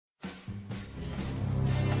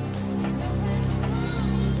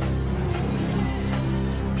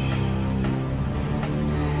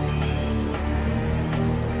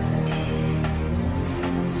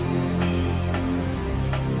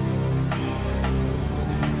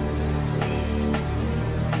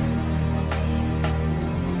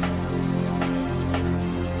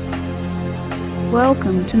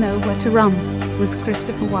Welcome to Know Where to Run with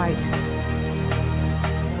Christopher White.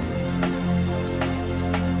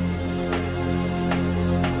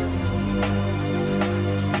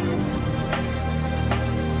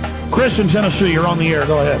 Chris in Tennessee, you're on the air.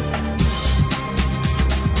 Go ahead.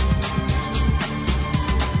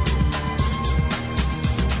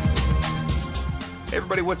 Hey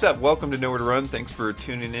everybody, what's up? Welcome to Know Where to Run. Thanks for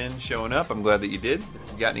tuning in, showing up. I'm glad that you did.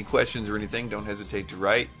 If you got any questions or anything, don't hesitate to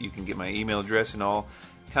write. You can get my email address and all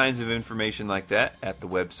kinds of information like that at the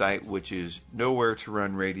website, which is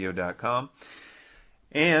nowheretorunradio.com.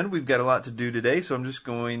 And we've got a lot to do today, so I'm just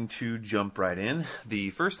going to jump right in.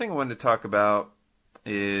 The first thing I wanted to talk about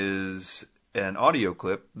is an audio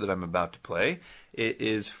clip that I'm about to play. It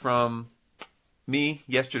is from me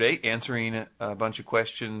yesterday answering a bunch of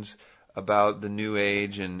questions about the New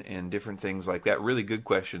Age and different things like that. Really good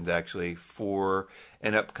questions, actually, for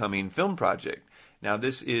an upcoming film project. Now,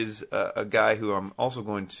 this is a guy who I'm also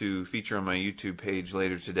going to feature on my YouTube page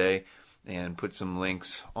later today and put some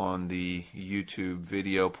links on the YouTube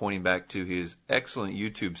video pointing back to his excellent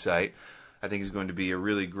YouTube site. I think he's going to be a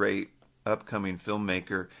really great upcoming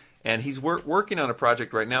filmmaker. And he's working on a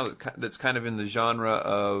project right now that's kind of in the genre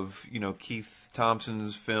of, Keith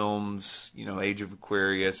Thompson's films, Age of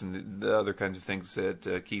Aquarius and the other kinds of things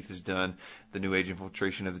that Keith has done, the New Age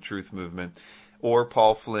infiltration of the truth movement, or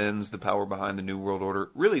Paul Flynn's The Power Behind the New World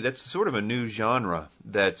Order. Really, that's sort of a new genre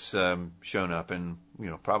that's shown up, and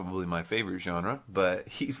probably my favorite genre, but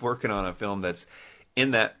he's working on a film that's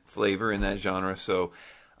in that flavor, in that genre, so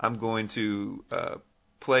I'm going to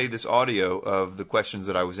play this audio of the questions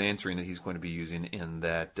that I was answering that he's going to be using in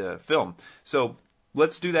that film. So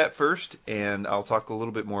let's do that first, and I'll talk a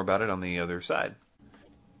little bit more about it on the other side.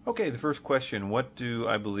 Okay, the first question: what do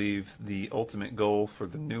I believe the ultimate goal for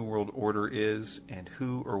the New World Order is, and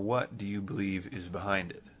who or what do you believe is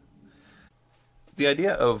behind it? The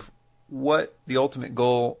idea of what the ultimate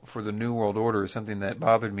goal for the New World Order is something that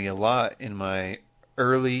bothered me a lot in my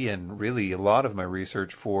early and really a lot of my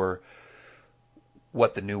research for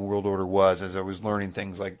what the New World Order was, as I was learning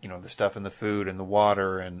things like, the stuff in the food and the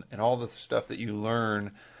water and all the stuff that you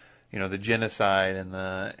learn, the genocide and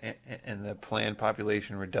the planned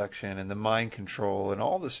population reduction and the mind control and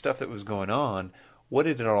all the stuff that was going on. What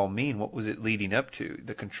did it all mean? What was it leading up to?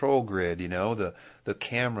 The control grid, the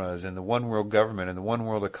cameras and the one world government and the one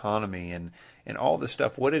world economy and all this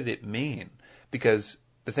stuff. What did it mean? Because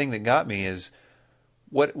the thing that got me is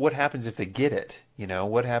what happens if they get it?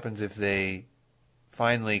 What happens if they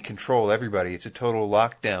finally control everybody? It's a total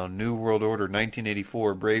lockdown, New World Order,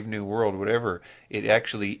 1984, Brave New World, whatever. It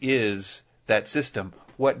actually is that system.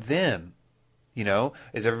 What then?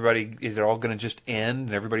 Is it all going to just end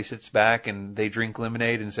and everybody sits back and they drink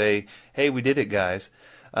lemonade and say, hey, we did it, guys?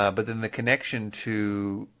 But then the connection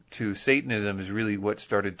to Satanism is really what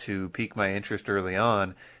started to pique my interest early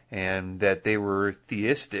on, and that they were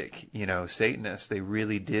theistic, Satanists. They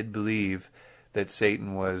really did believe that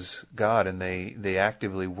Satan was God, and they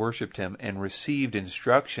actively worshipped him and received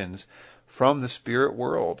instructions from the spirit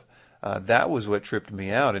world. That was what tripped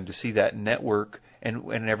me out, and to see that network and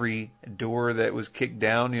every door that was kicked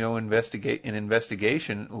down,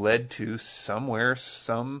 investigation led to somewhere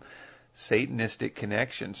some Satanistic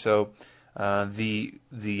connection. So the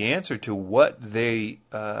answer to what the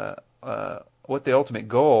ultimate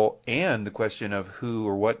goal and the question of who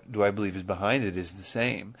or what do I believe is behind it is the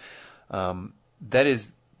same. That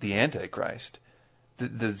is the Antichrist.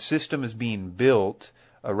 The system is being built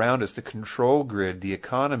around us, the control grid, the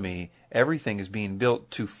economy, everything is being built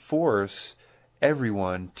to force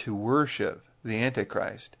everyone to worship the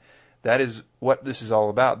Antichrist. That is what this is all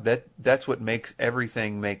about. That's what makes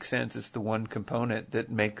everything make sense. It's the one component that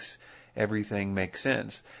makes everything make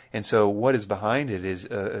sense. And so what is behind it is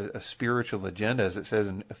a spiritual agenda, as it says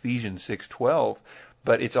in Ephesians 6:12.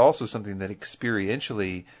 But it's also something that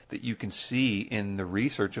experientially that you can see in the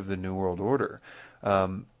research of the New World Order,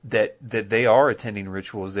 that they are attending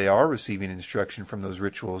rituals, they are receiving instruction from those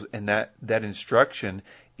rituals, and that instruction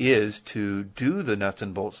is to do the nuts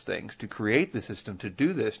and bolts things, to create the system, to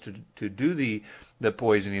do this, to do the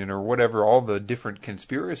poisoning or whatever, all the different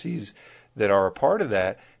conspiracies that are a part of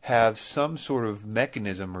that have some sort of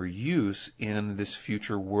mechanism or use in this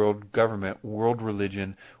future world government, world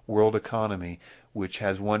religion, world economy, which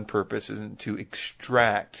has one purpose, isn't to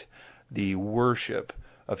extract the worship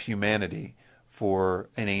of humanity for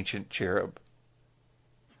an ancient cherub.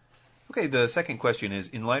 Okay, the second question is,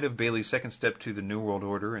 in light of Bailey's second step to the New World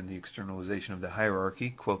Order and the externalization of the hierarchy,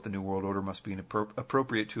 quote, the New World Order must be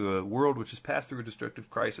appropriate to a world which has passed through a destructive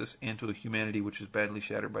crisis and to a humanity which is badly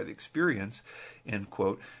shattered by the experience, end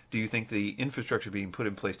quote. Do you think the infrastructure being put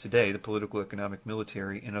in place today, the political, economic,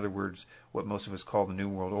 military, in other words, what most of us call the New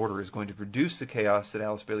World Order, is going to produce the chaos that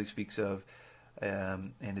Alice Bailey speaks of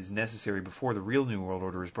and is necessary before the real New World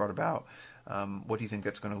Order is brought about? What do you think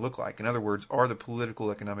that's going to look like? In other words, are the political,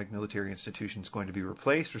 economic, military institutions going to be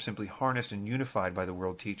replaced or simply harnessed and unified by the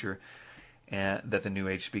world teacher that the New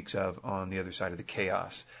Age speaks of on the other side of the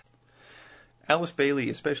chaos? Alice Bailey,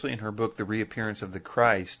 especially in her book, The Reappearance of the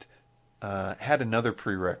Christ, had another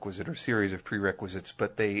prerequisite or series of prerequisites,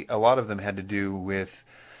 but a lot of them had to do with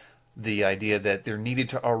the idea that there needed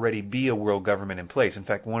to already be a world government in place. In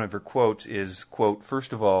fact, one of her quotes is, quote,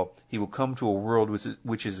 first of all, he will come to a world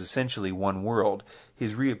which is essentially one world.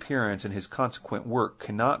 His reappearance and his consequent work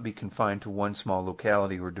cannot be confined to one small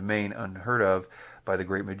locality or domain unheard of by the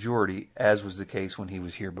great majority, as was the case when he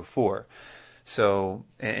was here before. So,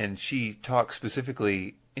 and she talks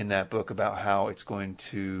specifically in that book about how it's going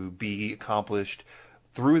to be accomplished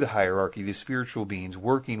through the hierarchy, the spiritual beings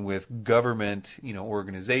working with government,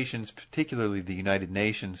 organizations, particularly the United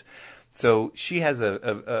Nations. So she has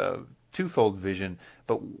a twofold vision,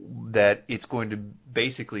 but that it's going to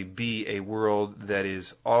basically be a world that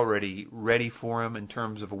is already ready for him in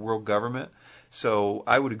terms of a world government. So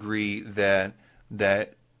I would agree that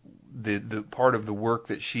the part of the work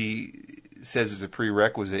that she says is a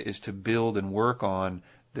prerequisite is to build and work on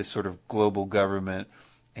this sort of global government.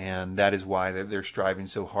 And that is why they're striving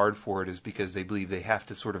so hard for it, is because they believe they have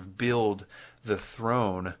to sort of build the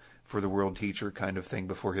throne for the world teacher kind of thing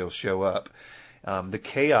before he'll show up. The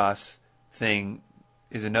chaos thing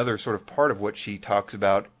is another sort of part of what she talks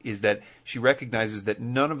about, is that she recognizes that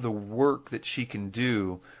none of the work that she can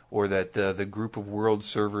do, or that the group of world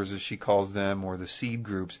servers, as she calls them, or the seed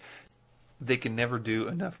groups, they can never do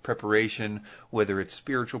enough preparation, whether it's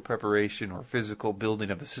spiritual preparation or physical building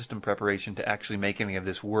of the system preparation, to actually make any of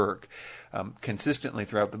this work. Consistently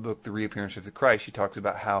throughout the book, The Reappearance of the Christ, she talks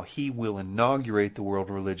about how he will inaugurate the world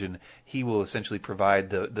religion. He will essentially provide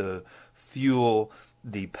the fuel,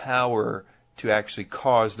 the power to actually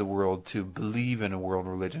cause the world to believe in a world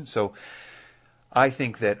religion. So I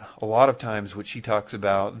think that a lot of times what she talks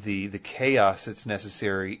about, the chaos that's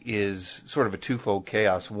necessary, is sort of a twofold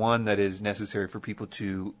chaos. One that is necessary for people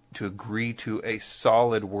to agree to a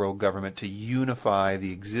solid world government, to unify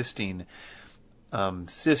the existing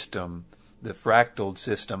system, the fractaled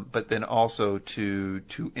system, but then also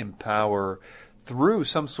to empower through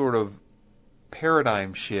some sort of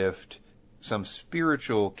paradigm shift, some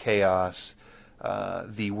spiritual chaos,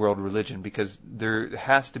 the world religion, because there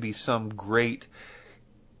has to be some great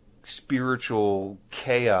spiritual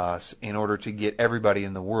chaos in order to get everybody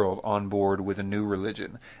in the world on board with a new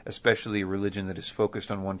religion, especially a religion that is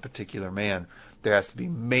focused on one particular man. There has to be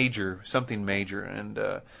something major, and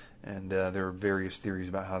there are various theories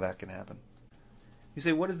about how that can happen. You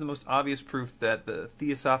say, what is the most obvious proof that the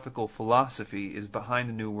Theosophical philosophy is behind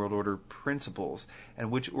the New World Order principles, and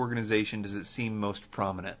which organization does it seem most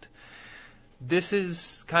prominent? This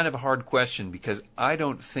is kind of a hard question, because I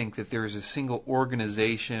don't think that there is a single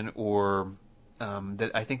organization or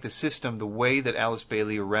that I think the system, the way that Alice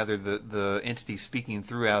Bailey, or rather the entity speaking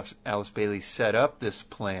through Alice Bailey, set up this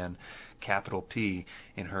plan, capital P,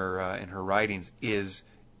 in her writings, is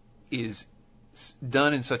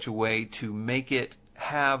done in such a way to make it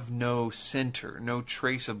have no center, no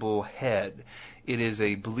traceable head. It is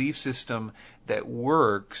a belief system that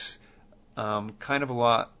works kind of a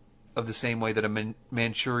lot of the same way that a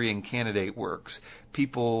Manchurian Candidate works.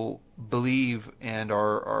 People believe and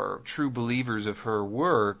are true believers of her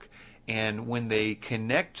work, and when they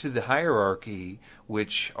connect to the hierarchy,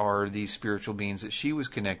 which are these spiritual beings that she was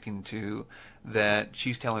connecting to, that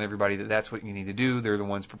she's telling everybody that that's what you need to do. They're the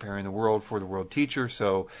ones preparing the world for the world teacher,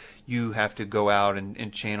 so you have to go out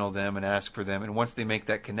and channel them and ask for them. And once they make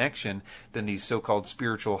that connection, then these so-called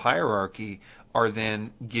spiritual hierarchy are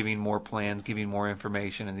then giving more plans, giving more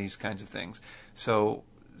information, and these kinds of things. So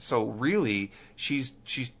really, she's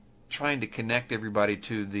trying to connect everybody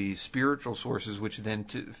to the spiritual sources, which then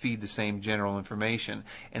to feed the same general information,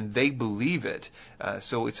 and they believe it.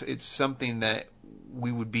 So it's something that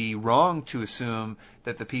we would be wrong to assume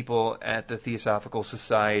that the people at the Theosophical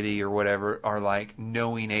Society or whatever are like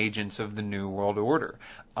knowing agents of the New World Order.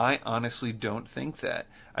 I honestly don't think that.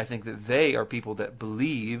 I think that they are people that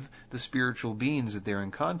believe the spiritual beings that they're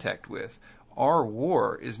in contact with. Our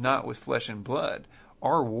war is not with flesh and blood.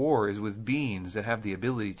 Our war is with beings that have the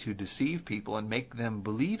ability to deceive people and make them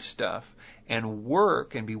believe stuff and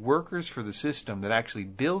work and be workers for the system that actually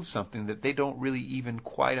builds something that they don't really even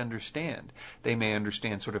quite understand. They may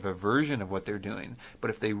understand sort of a version of what they're doing, but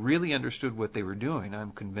if they really understood what they were doing,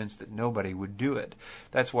 I'm convinced that nobody would do it.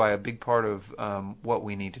 That's why a big part of what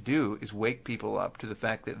we need to do is wake people up to the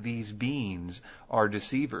fact that these beings are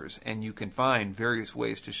deceivers, and you can find various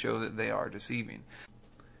ways to show that they are deceiving.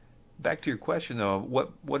 Back to your question, though,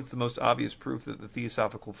 what is the most obvious proof that the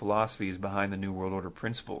Theosophical philosophy is behind the New World Order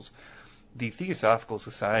principles? The Theosophical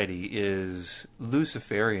Society is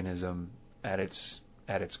Luciferianism at its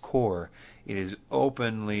core. It is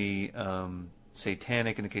openly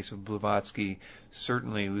satanic in the case of Blavatsky,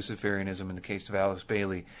 certainly Luciferianism in the case of Alice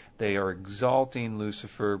Bailey. They are exalting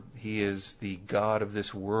Lucifer. He is the god of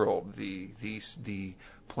this world, the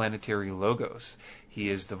planetary logos. He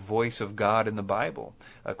is the voice of God in the Bible,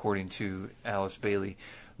 according to Alice Bailey.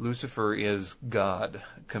 Lucifer is God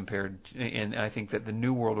and I think that the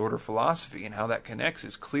New World Order philosophy and how that connects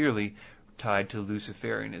is clearly tied to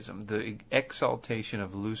Luciferianism, the exaltation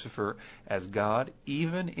of Lucifer as God,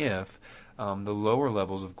 even if the lower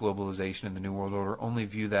levels of globalization in the New World Order only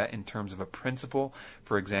view that in terms of a principle.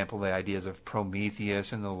 For example, the ideas of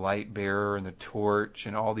Prometheus and the light bearer and the torch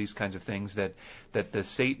and all these kinds of things, that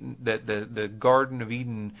the Garden of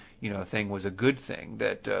Eden thing was a good thing,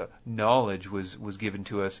 that knowledge was given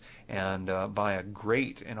to us and by a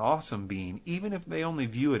great and awesome being, even if they only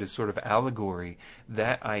view it as sort of allegory.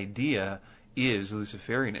 That idea is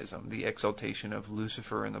Luciferianism, the exaltation of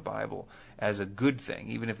Lucifer in the Bible as a good thing,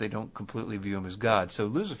 even if they don't completely view him as God. So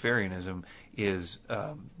Luciferianism is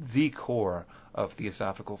the core of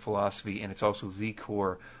Theosophical philosophy, and it's also the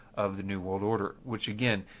core of the New World Order, which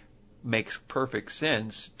again makes perfect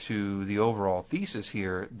sense to the overall thesis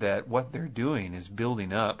here that what they're doing is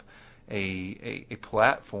building up a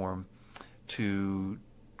platform to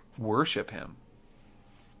worship him.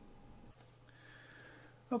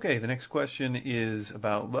 Okay, the next question is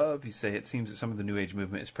about love. You say, it seems that some of the New Age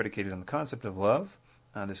movement is predicated on the concept of love.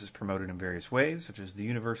 This is promoted in various ways, such as the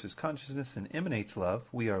universe is consciousness and emanates love.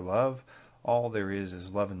 We are love. All there is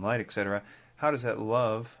love and light, etc. How does the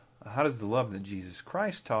love that Jesus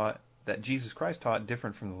Christ taught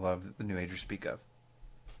different from the love that the New Agers speak of?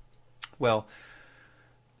 Well,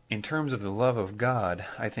 in terms of the love of God,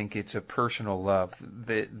 I think it's a personal love,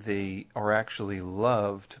 that they are actually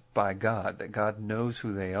loved by God, that God knows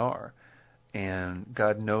who they are, and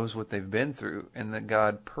God knows what they've been through, and that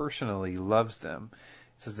God personally loves them.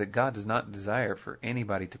 It says that God does not desire for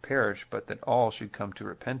anybody to perish, but that all should come to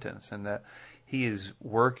repentance, and that He is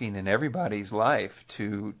working in everybody's life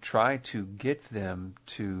to try to get them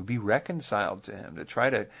to be reconciled to Him, to try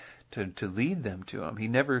to lead them to Him. He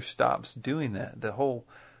never stops doing that.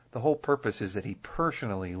 The whole purpose is that He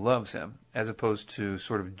personally loves him, as opposed to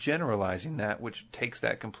sort of generalizing that, which takes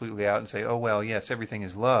that completely out and say, oh, well, yes, everything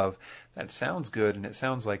is love. That sounds good, and it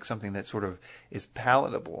sounds like something that sort of is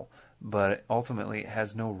palatable, but ultimately it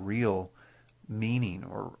has no real meaning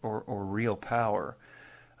or real power.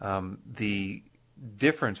 The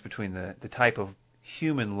difference between the type of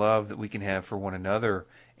human love that we can have for one another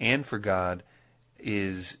and for God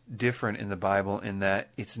is different in the Bible, in that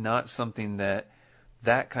it's not something that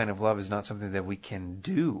kind of love is not something that we can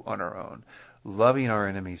do on our own. Loving our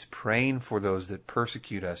enemies, praying for those that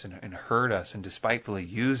persecute us and hurt us and despitefully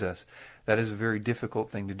use us, that is a very difficult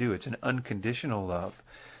thing to do. It's an unconditional love.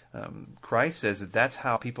 Christ says that that's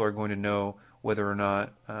how people are going to know whether or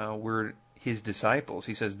not we're His disciples.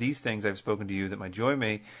 He says, these things I've spoken to you, that my joy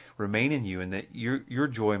may remain in you, and that your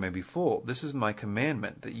joy may be full. This is my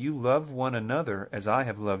commandment, that you love one another as I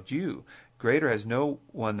have loved you. Greater has no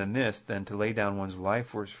one than this, than to lay down one's life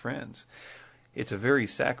for his friends. It's a very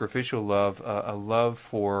sacrificial love, a love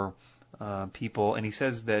for people. And he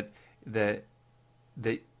says that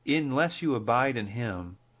unless you abide in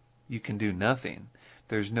Him, you can do nothing.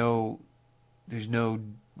 There's no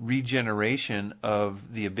regeneration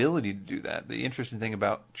of the ability to do that. The interesting thing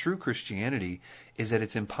about true Christianity is that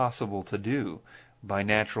it's impossible to do by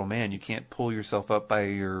natural man. You can't pull yourself up by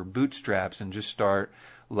your bootstraps and just start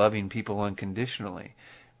loving people unconditionally.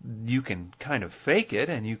 You can kind of fake it,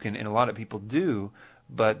 and a lot of people do,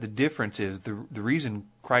 but the difference is the reason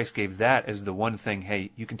Christ gave that as the one thing,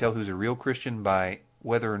 hey, you can tell who's a real Christian by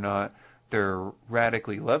whether or not they're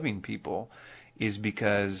radically loving people, is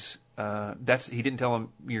because He didn't tell them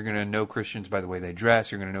you're going to know Christians by the way they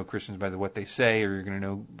dress, you're going to know Christians by what they say, or you're going to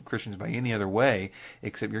know Christians by any other way,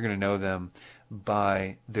 except you're going to know them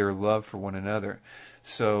by their love for one another.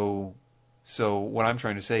 So what I'm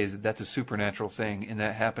trying to say is that that's a supernatural thing, and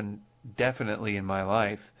that happened definitely in my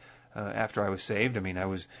life. after I was saved. I mean, I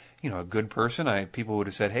was, a good person. People would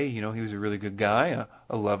have said, hey, he was a really good guy,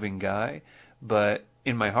 a loving guy. But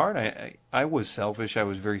in my heart, I was selfish. I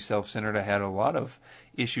was very self-centered. I had a lot of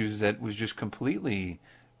issues that was just completely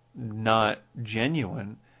not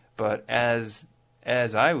genuine. But as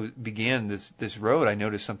I began this road, I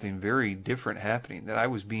noticed something very different happening, that I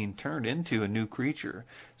was being turned into a new creature,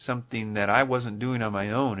 something that I wasn't doing on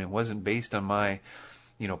my own. It wasn't based on my,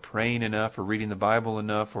 praying enough or reading the Bible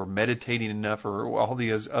enough or meditating enough or all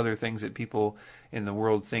these other things that people in the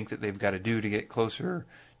world think that they've got to do to get closer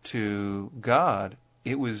to God.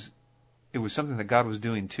 It was something that God was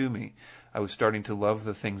doing to me. I was starting to love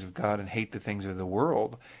the things of God and hate the things of the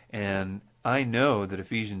world. And I know that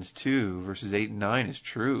Ephesians 2, verses 8 and 9 is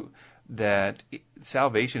true, that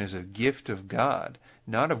salvation is a gift of God,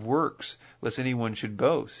 not of works, lest anyone should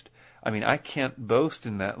boast. I mean, I can't boast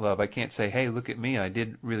in that love. I can't say, hey, look at me, I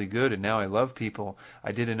did really good, and now I love people.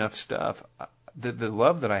 I did enough stuff. The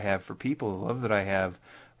love that I have for people, the love that I have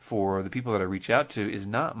for the people that I reach out to is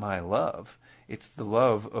not my love. It's the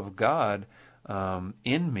love of God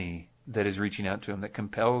in me that is reaching out to him, that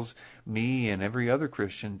compels me and every other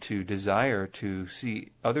Christian to desire to see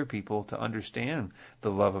other people to understand the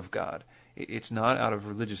love of God. It's not out of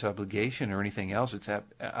religious obligation or anything else. It's out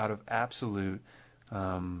of absolute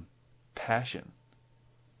passion.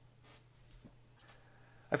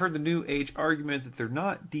 I've heard the New Age argument that they're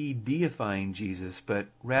not de-deifying Jesus, but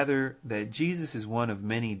rather that Jesus is one of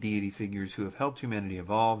many deity figures who have helped humanity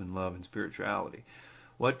evolve in love and spirituality.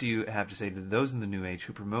 What do you have to say to those in the New Age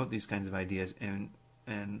who promote these kinds of ideas,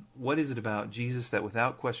 and what is it about Jesus that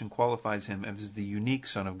without question qualifies him as the unique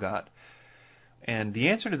Son of God? And the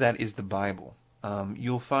answer to that is the Bible.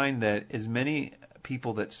 You'll find that as many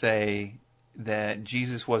people that say that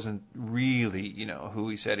Jesus wasn't really, who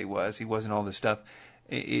he said he wasn't all this stuff,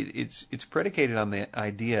 it's predicated on the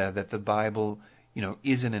idea that the Bible,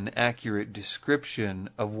 isn't an accurate description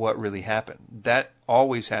of what really happened. That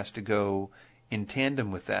always has to go in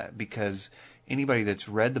tandem with that, because anybody that's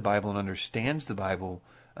read the Bible and understands the Bible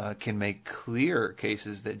can make clear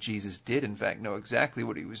cases that Jesus did, in fact, know exactly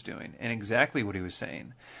what he was doing and exactly what he was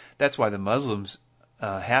saying. That's why the Muslims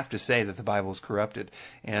have to say that the Bible is corrupted.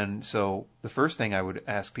 And so the first thing I would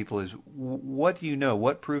ask people is, what do you know?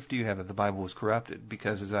 What proof do you have that the Bible was corrupted?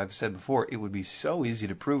 Because as I've said before, it would be so easy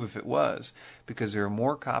to prove if it was, because there are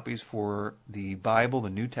more copies for the Bible, the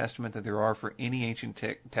New Testament, than there are for any ancient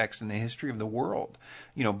text in the history of the world,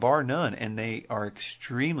 bar none. And they are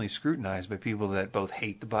extremely scrutinized by people that both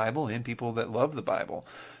hate the Bible and people that love the Bible.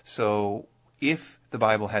 So if the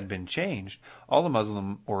Bible had been changed, all a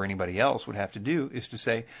Muslim or anybody else would have to do is to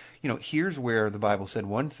say, here's where the Bible said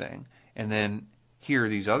one thing, and then here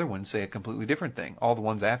these other ones say a completely different thing. All the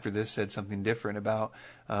ones after this said something different about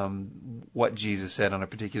what Jesus said on a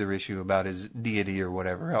particular issue about his deity or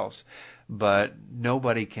whatever else. But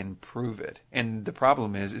nobody can prove it. And the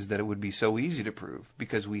problem is that it would be so easy to prove,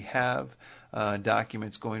 because we have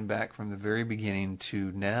documents going back from the very beginning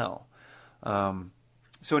to now.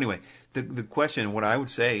 So anyway, the question, what I would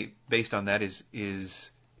say based on that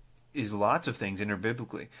is lots of things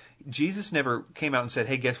interbiblically. Jesus never came out and said,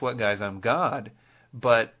 hey, guess what, guys, I'm God,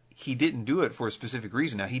 but he didn't do it for a specific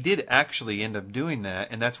reason. Now, he did actually end up doing that,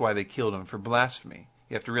 and that's why they killed him, for blasphemy.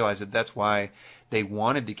 You have to realize that that's why they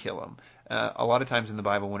wanted to kill him. A lot of times in the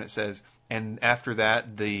Bible when it says, and after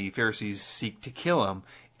that the Pharisees seek to kill him,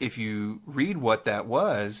 if you read what that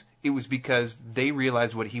was, it was because they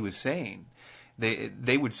realized what he was saying.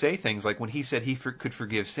 They would say things like, when he said he could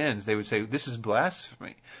forgive sins, they would say, this is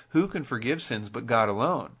blasphemy. Who can forgive sins but God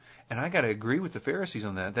alone? And I got to agree with the Pharisees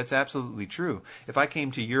on that. That's absolutely true. If I came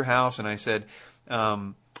to your house and I said,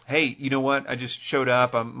 hey, you know what? I just showed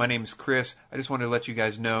up. My name's Chris. I just wanted to let you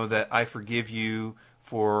guys know that I forgive you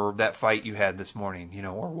for that fight you had this morning,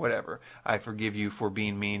 or whatever. I forgive you for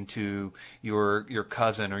being mean to your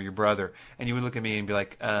cousin or your brother. And you would look at me and be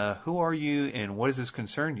like, who are you and what does this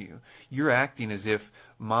concern you? You're acting as if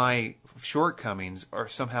my shortcomings are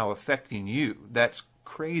somehow affecting you. That's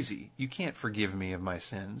crazy. You can't forgive me of my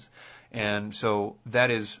sins. And so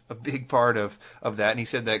that is a big part of that. And he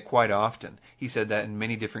said that quite often. He said that in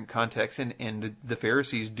many different contexts. And the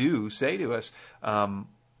Pharisees do say to us,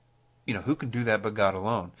 who can do that but God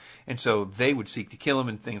alone? And so they would seek to kill him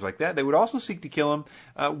and things like that. They would also seek to kill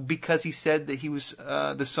him because he said that he was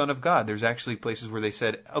the Son of God. There's actually places where they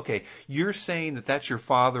said, okay, you're saying that that's your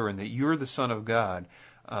Father and that you're the Son of God.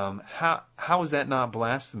 How is that not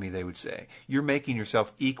blasphemy, they would say. You're making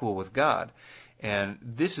yourself equal with God. And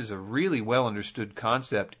this is a really well understood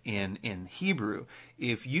concept in Hebrew.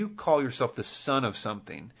 If you call yourself the son of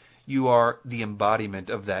something, you are the embodiment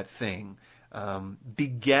of that thing.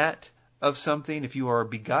 begat of something. If you are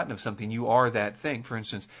begotten of something, you are that thing. For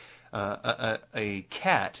instance, a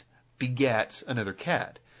cat begats another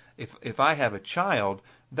cat. If I have a child,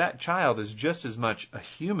 that child is just as much a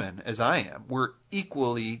human as I am. We're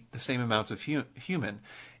equally the same amounts of human.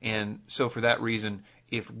 And so for that reason,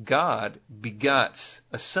 if God begots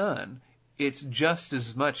a son, it's just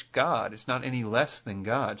as much God. It's not any less than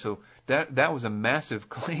God. So that was a massive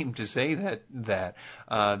claim to say that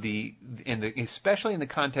especially in the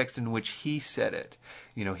context in which he said it.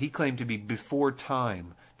 He claimed to be before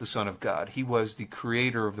time the Son of God. He was the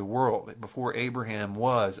creator of the world. Before Abraham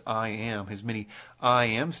was, I am. His many I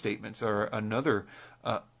am statements are another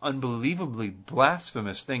unbelievably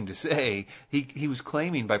blasphemous thing to say. He was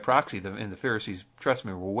claiming by proxy, and the Pharisees, trust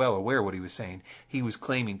me, were well aware what he was saying. He was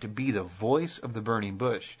claiming to be the voice of the burning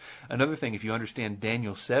bush. Another thing, if you understand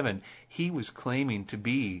Daniel 7, he was claiming to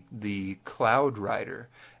be the cloud rider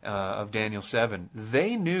of Daniel 7.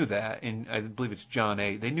 They knew that, and I believe it's John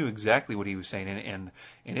 8. They knew exactly what he was saying, and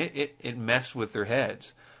it messed with their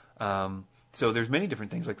heads. So there's many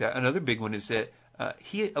different things like that. Another big one is that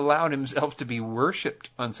he allowed himself to be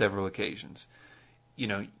worshipped on several occasions.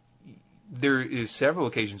 There is several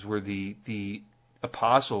occasions where the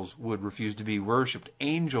apostles would refuse to be worshipped.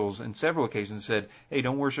 Angels on several occasions said, hey,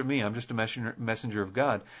 don't worship me, I'm just a messenger of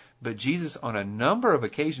God. But Jesus on a number of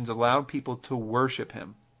occasions allowed people to worship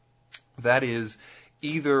him. That is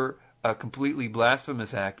either a completely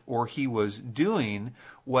blasphemous act, or he was doing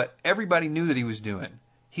what everybody knew that he was doing.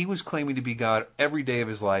 He was claiming to be God every day of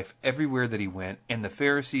his life, everywhere that he went, and the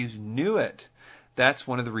Pharisees knew it. That's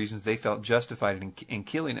one of the reasons they felt justified in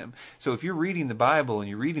killing him. So if you're reading the Bible and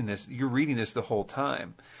you're reading this the whole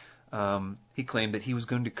time. He claimed that he was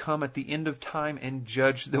going to come at the end of time and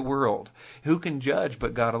judge the world. Who can judge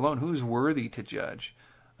but God alone? Who is worthy to judge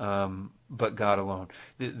but God alone?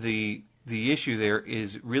 The issue there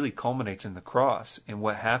is really culminates in the cross, and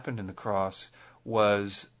what happened in the cross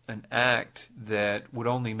was an act that would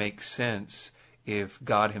only make sense if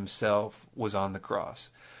God himself was on the cross.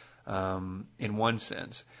 In one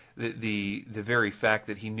sense, the very fact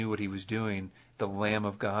that he knew what he was doing, the Lamb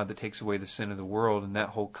of God that takes away the sin of the world, and that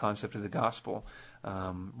whole concept of the gospel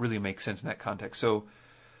really makes sense in that context.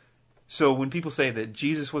 So when people say that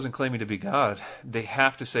Jesus wasn't claiming to be God, they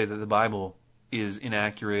have to say that the Bible is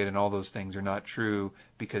inaccurate and all those things are not true,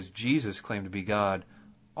 because Jesus claimed to be God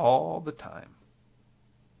all the time.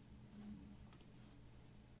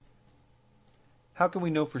 How can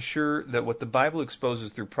we know for sure that what the Bible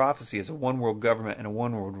exposes through prophecy as a one-world government and a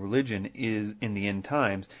one-world religion is in the end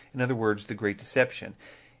times, in other words, the Great Deception,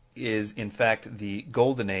 is in fact the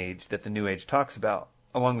Golden Age that the New Age talks about?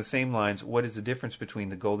 Along the same lines, what is the difference between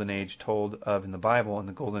the Golden Age told of in the Bible and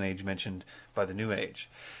the Golden Age mentioned by the New Age?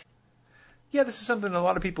 Yeah, this is something a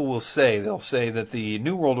lot of people will say. They'll say that the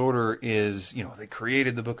New World Order is, they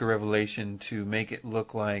created the Book of Revelation to make it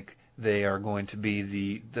look like they are going to be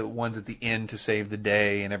the ones at the end to save the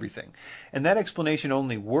day and everything. And that explanation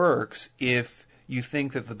only works if you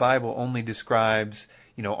think that the Bible only describes,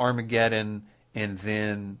 Armageddon and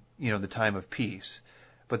then, the time of peace.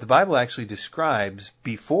 But the Bible actually describes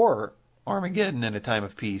before Armageddon and a time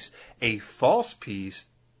of peace, a false peace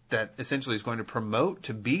that essentially is going to promote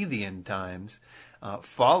to be the end times,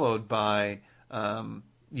 followed by,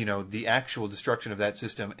 the actual destruction of that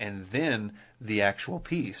system, and then the actual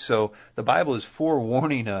peace. So the Bible is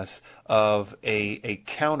forewarning us of a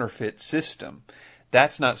counterfeit system.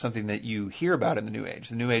 That's not something that you hear about in the New Age.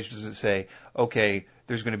 The New Age doesn't say, okay,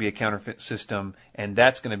 there's going to be a counterfeit system, and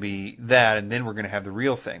that's going to be that, and then we're going to have the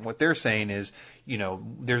real thing. What they're saying is,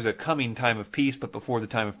 there's a coming time of peace, but before the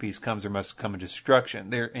time of peace comes, there must come a destruction.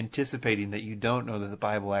 They're anticipating that you don't know that the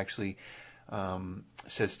Bible actually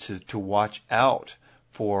says to watch out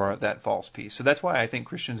for that false peace. So that's why I think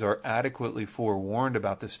Christians are adequately forewarned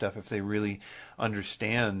about this stuff if they really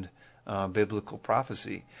understand biblical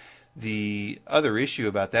prophecy. The other issue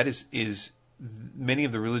about that is many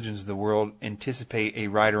of the religions of the world anticipate a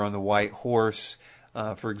rider on the white horse.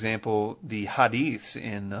 For example, the hadiths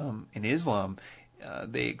in Islam,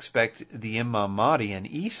 they expect the Imam Mahdi and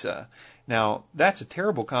Isa. Now, that's a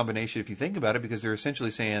terrible combination if you think about it, because they're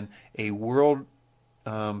essentially saying a world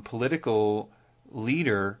political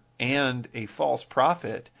leader and a false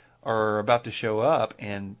prophet are about to show up,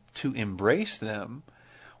 and to embrace them,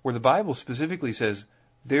 where the Bible specifically says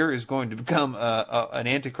there is going to become an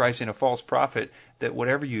antichrist and a false prophet, that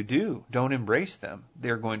whatever you do, don't embrace them.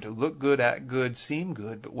 They're going to look good, act good, seem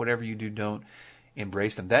good, but whatever you do, don't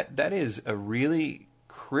embrace them. That is a really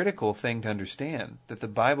critical thing to understand, that the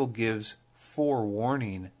Bible gives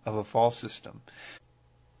forewarning of a false system.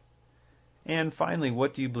 And finally,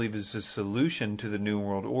 what do you believe is the solution to the New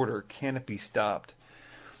World Order? Can it be stopped?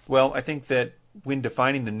 Well, I think that when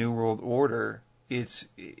defining the New World Order, it's,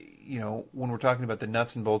 when we're talking about the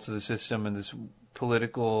nuts and bolts of the system and this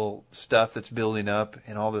political stuff that's building up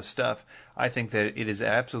and all this stuff, I think that it is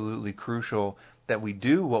absolutely crucial that we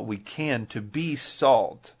do what we can to be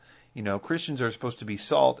salt. Christians are supposed to be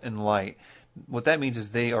salt and light. What that means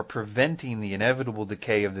is they are preventing the inevitable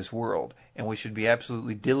decay of this world, and we should be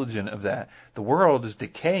absolutely diligent of that. The world is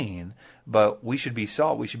decaying, but we should be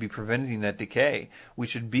salt. We should be preventing that decay. We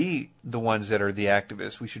should be the ones that are the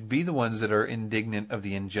activists. We should be the ones that are indignant of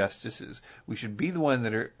the injustices. We should be the ones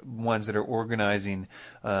that are organizing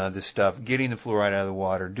this stuff, getting the fluoride out of the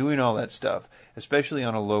water, doing all that stuff, especially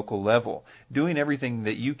on a local level. Doing everything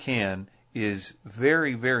that you can is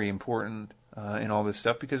very, very important in all this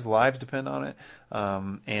stuff, because lives depend on it,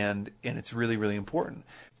 and it's really, really important.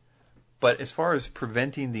 But as far as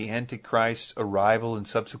preventing the Antichrist's arrival and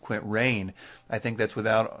subsequent reign, I think that's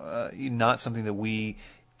not something that we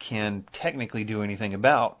can technically do anything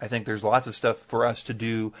about. I think there's lots of stuff for us to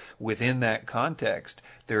do within that context.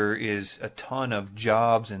 There is a ton of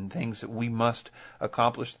jobs and things that we must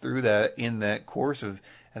accomplish through that in that course of,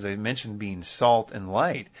 as I mentioned, being salt and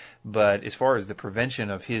light. But as far as the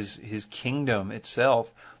prevention of his kingdom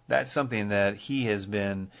itself, that's something that he has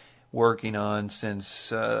been working on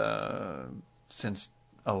since a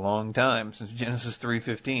long time, since Genesis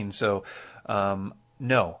 3:15. So,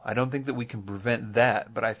 no, I don't think that we can prevent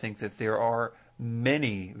that, but I think that there are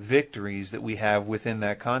many victories that we have within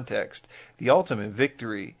that context. The ultimate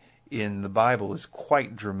victory in the Bible is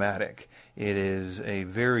quite dramatic. It is a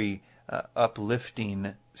very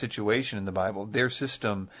uplifting situation in the Bible. Their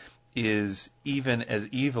system is, even as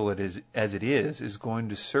evil as it is going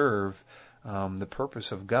to serve the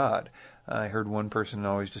purpose of God. I heard one person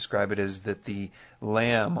always describe it as that the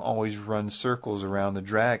lamb always runs circles around the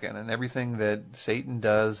dragon, and everything that Satan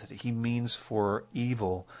does that he means for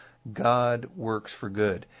evil, God works for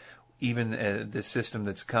good. Even the system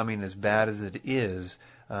that's coming, as bad as it is,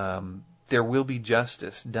 there will be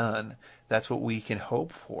justice done. That's what we can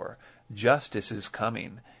hope for. Justice is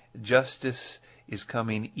coming. Justice is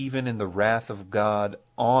coming even in the wrath of God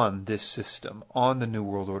on this system, on the New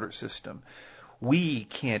World Order system. We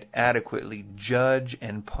can't adequately judge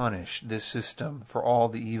and punish this system for all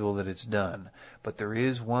the evil that it's done, but there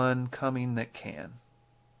is one coming that can.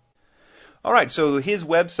 All right, so his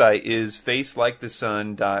website is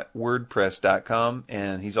facelikethesun.wordpress.com,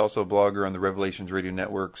 and he's also a blogger on the Revelations Radio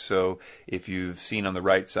Network. So if you've seen on the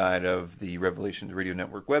right side of the Revelations Radio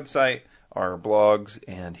Network website are blogs,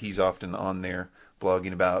 and he's often on there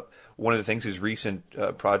blogging about one of the things. His recent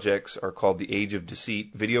projects are called the Age of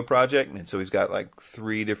Deceit video project, and so he's got like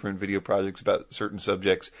 3 different video projects about certain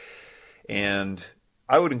subjects. And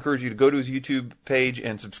I would encourage you to go to his YouTube page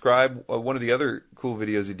and subscribe. One of the other cool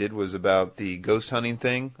videos he did was about the ghost hunting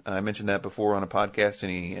thing. I mentioned that before on a podcast,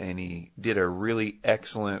 and he did a really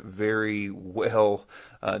excellent, very well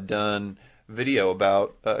done video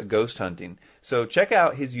about ghost hunting. So check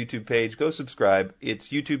out his YouTube page. Go subscribe. It's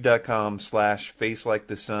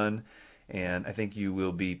youtube.com/facelikethesun, and I think you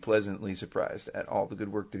will be pleasantly surprised at all the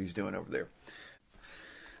good work that he's doing over there.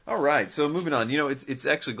 All right, so moving on. It's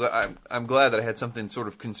actually I'm glad that I had something sort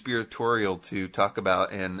of conspiratorial to talk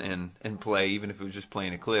about and play, even if it was just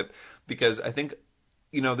playing a clip, because I think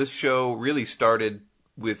this show really started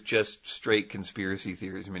with just straight conspiracy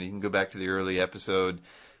theories. I mean, you can go back to the early episodes,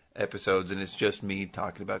 and it's just me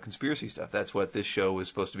talking about conspiracy stuff. That's what this show was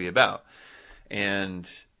supposed to be about. And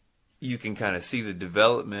you can kind of see the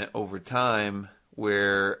development over time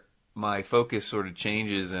where my focus sort of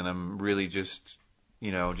changes, and I'm really just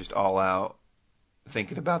all out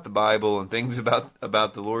thinking about the Bible and things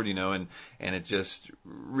about the Lord, and it just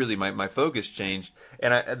really, my focus changed.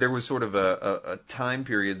 And there was sort of a time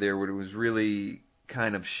period there where it was really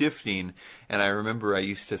kind of shifting, and I remember I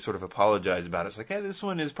used to sort of apologize about it. It's like, hey, this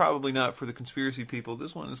one is probably not for the conspiracy people.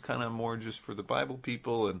 This one is kind of more just for the Bible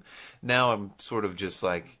people. And now I'm sort of just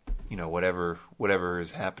like, whatever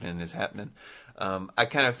is happening is happening. I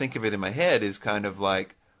kind of think of it in my head as kind of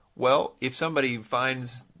like, well, if somebody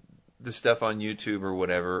finds the stuff on YouTube or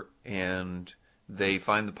whatever, and they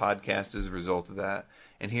find the podcast as a result of that,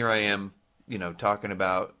 and here I am, talking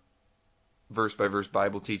about verse-by-verse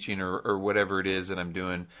Bible teaching or whatever it is that I'm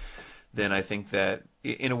doing, then I think that,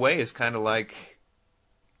 in a way, it's kind of like,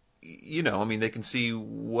 they can see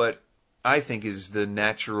what I think is the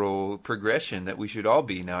natural progression that we should all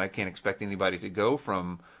be. Now, I can't expect anybody to go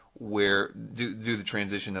from do the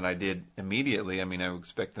transition that I did immediately. I mean, I would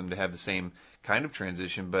expect them to have the same kind of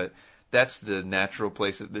transition, but that's the natural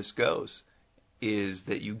place that this goes. is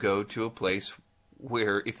that you go to a place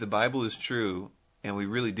where, if the Bible is true, and we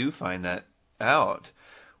really do find that out,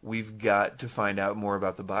 we've got to find out more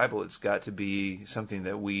about the Bible. It's got to be something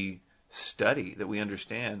that we study, that we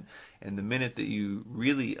understand. And the minute that you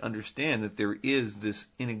really understand that there is this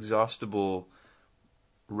inexhaustible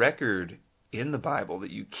record in the Bible,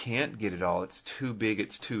 that you can't get it all, it's too big,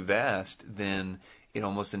 it's too vast, then it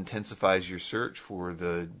almost intensifies your search for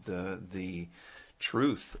the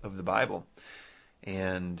truth of the Bible.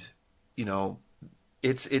 And, you know,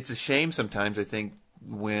 it's a shame sometimes, I think,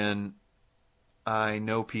 when I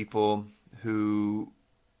know people who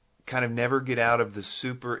kind of never get out of the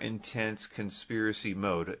super intense conspiracy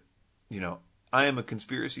mode. You know, I am a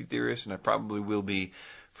conspiracy theorist, and I probably will be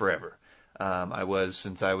forever. I was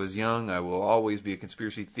since I was young. I will always be a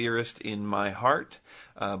conspiracy theorist in my heart.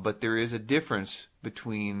 But there is a difference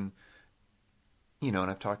between, you know, and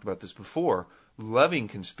I've talked about this before, loving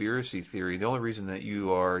conspiracy theory. The only reason that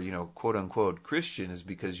you are, you know, quote unquote Christian is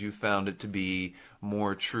because you found it to be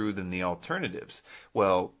more true than the alternatives.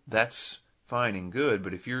 Well, that's fine and good,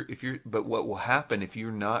 but what will happen if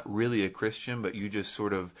you're not really a Christian, but you just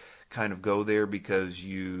sort of kind of go there because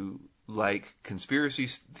you like conspiracy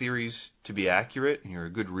theories to be accurate and you're a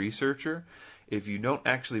good researcher? If you don't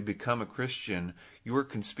actually become a Christian, your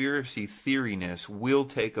conspiracy theoriness will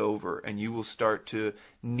take over, and you will start to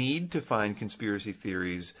need to find conspiracy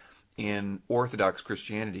theories in Orthodox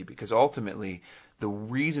Christianity, because ultimately the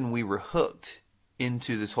reason we were hooked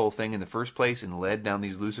into this whole thing in the first place and led down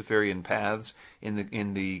these Luciferian paths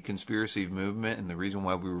in the conspiracy movement, and the reason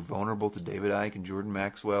why we were vulnerable to David Icke and Jordan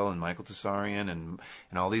Maxwell and Michael Tsarian and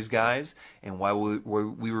all these guys, and why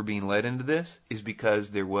we were being led into this, is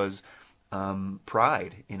because there was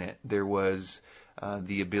pride in it. There was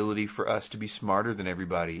the ability for us to be smarter than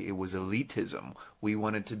everybody. It was elitism. We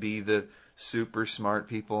wanted to be the super smart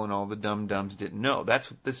people, and all the dum-dums didn't know.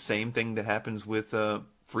 That's the same thing that happens with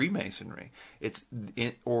Freemasonry.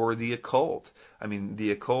 Or the occult. I mean,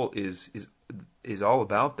 the occult is all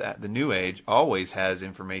about that. The New Age always has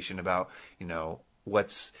information about, you know,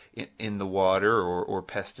 what's in the water or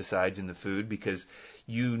pesticides in the food, because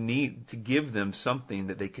you need to give them something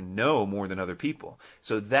that they can know more than other people.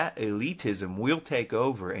 So that elitism will take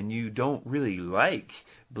over, and you don't really like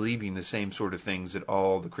believing the same sort of things that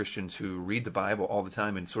all the Christians who read the Bible all the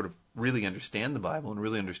time and sort of really understand the Bible and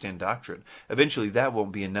really understand doctrine. Eventually that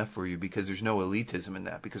won't be enough for you, because there's no elitism in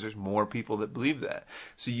that, because there's more people that believe that.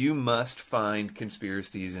 So you must find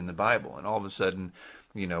conspiracies in the Bible, and all of a sudden,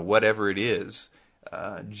 you know, whatever it is,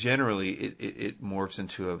 generally it morphs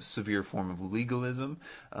into a severe form of legalism.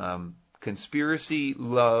 Conspiracy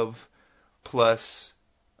love plus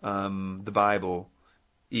the Bible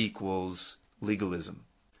equals legalism.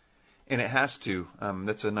 And it has to.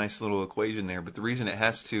 That's a nice little equation there. But the reason it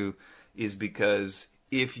has to is because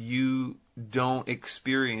if you don't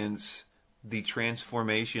experience the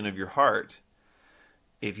transformation of your heart,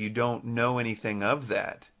 if you don't know anything of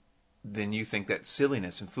that, then you think that's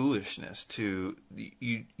silliness and foolishness. You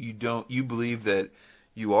believe that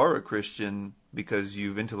you are a Christian because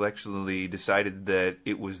you've intellectually decided that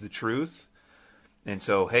it was the truth. And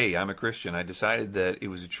so, hey, I'm a Christian. I decided that it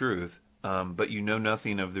was the truth. But you know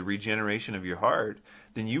nothing of the regeneration of your heart,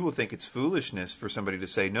 then you will think it's foolishness for somebody to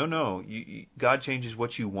say, no, God changes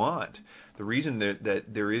what you want. The reason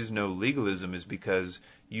that there is no legalism is because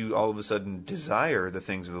you all of a sudden desire the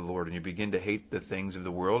things of the Lord, and you begin to hate the things of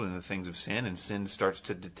the world and the things of sin, and sin starts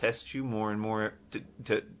to detest you more and more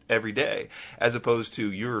to every day, as opposed to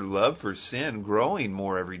your love for sin growing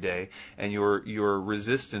more every day, and your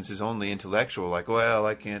resistance is only intellectual, like, well,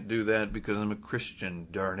 I can't do that because I'm a Christian,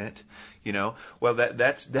 darn it. You know, well,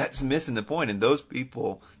 that's missing the point, and those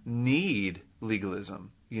people need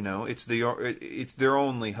legalism. You know, it's their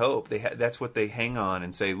only hope. That's what they hang on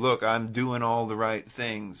and say, look, I'm doing all the right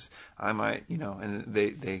things. I might, you know, and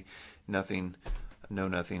they know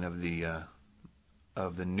nothing of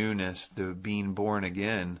the newness, the being born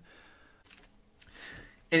again.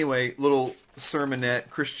 Anyway, little sermonette,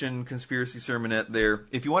 Christian conspiracy sermonette there.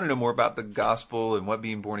 If you want to know more about the gospel and what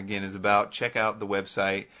being born again is about, check out the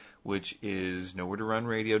website, which is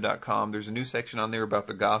nowheretorunradio.com. There's a new section on there about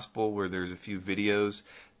the gospel where there's a few videos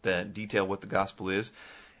that detail what the gospel is.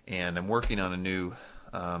 And I'm working on a new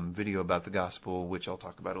video about the gospel, which I'll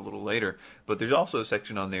talk about a little later. But there's also a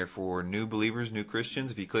section on there for new believers, new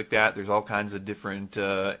Christians. If you click that, there's all kinds of different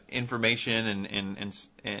information and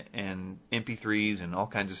MP3s and all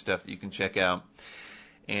kinds of stuff that you can check out.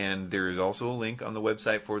 And there is also a link on the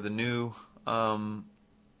website for the new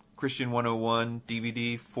Christian 101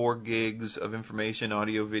 DVD, 4 gigs of information,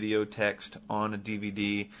 audio, video, text on a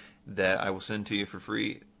DVD, that I will send to you for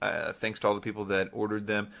free. Thanks to all the people that ordered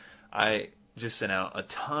them. I just sent out a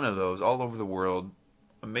ton of those all over the world.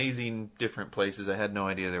 Amazing different places. I had no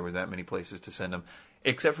idea there were that many places to send them,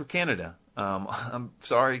 except for Canada. I'm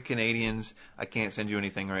sorry, Canadians. I can't send you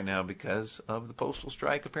anything right now because of the postal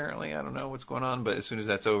strike, apparently. I don't know what's going on, but as soon as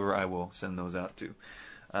that's over, I will send those out too.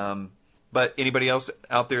 But anybody else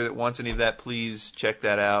out there that wants any of that, please check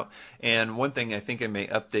that out. And one thing, I think I may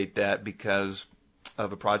update that because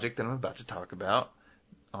of a project that I'm about to talk about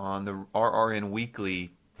on the RRN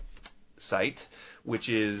Weekly site, which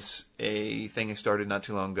is a thing I started not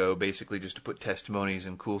too long ago, basically just to put testimonies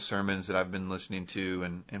and cool sermons that I've been listening to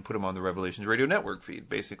and put them on the Revelations Radio Network feed.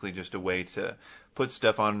 Basically just a way to put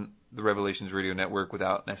stuff on the Revelations Radio Network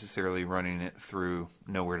without necessarily running it through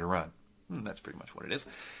Nowhere to Run. That's pretty much what it is.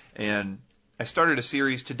 And I started a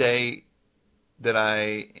series today that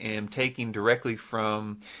I am taking directly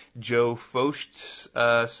from Joe Focht's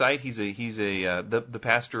site. He's the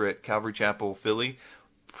pastor at Calvary Chapel, Philly.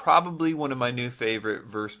 Probably one of my new favorite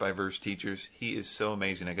verse-by-verse teachers. He is so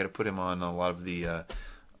amazing. I got to put him on a lot of the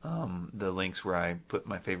links where I put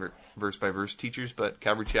my favorite verse-by-verse teachers. But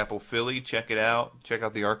Calvary Chapel, Philly, check it out. Check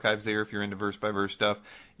out the archives there if you're into verse-by-verse stuff.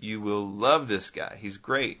 You will love this guy. He's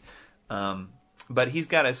great. But he's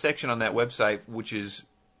got a section on that website which is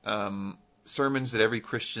sermons that every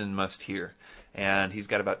Christian must hear. And he's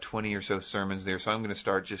got about 20 or so sermons there. So I'm going to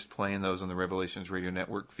start just playing those on the Revelations Radio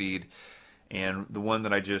Network feed. And the one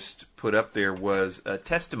that I just put up there was a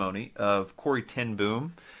testimony of Corrie ten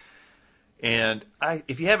Boom. And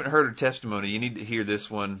if you haven't heard her testimony, you need to hear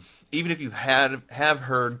this one. Even if you have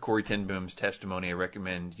heard Corrie ten Boom's testimony, I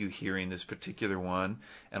recommend you hearing this particular one.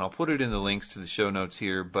 And I'll put it in the links to the show notes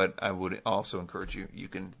here, but I would also encourage you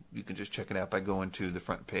can just check it out by going to the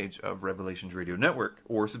front page of Revelations Radio Network,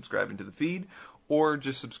 or subscribing to the feed, or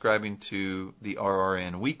just subscribing to the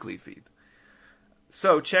RRN Weekly feed.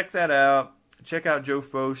 So check that out. Check out Joe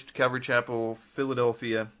Focht, Calvary Chapel,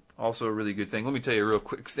 Philadelphia. Also a really good thing. Let me tell you a real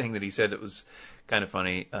quick thing that he said that was kind of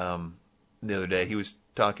funny the other day. He was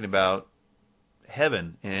talking about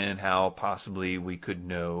heaven and how possibly we could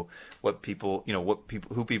know who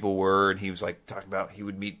people were, and he was like talking about he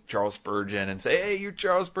would meet Charles Spurgeon and say, "Hey, you're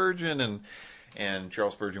Charles Spurgeon," and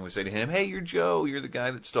Charles Spurgeon would say to him, "Hey, you're Joe. You're the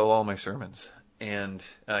guy that stole all my sermons." And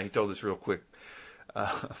he told this real quick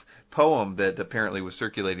poem that apparently was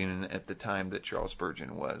circulating at the time that Charles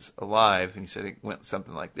Spurgeon was alive, and he said it went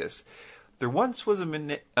something like this: "There once was a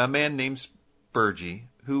man named Spurgie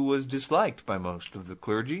who was disliked by most of the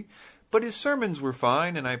clergy, but his sermons were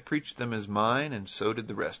fine, and I preached them as mine, and so did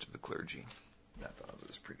the rest of the clergy." I thought it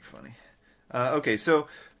was pretty funny. Okay, so a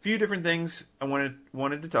few different things I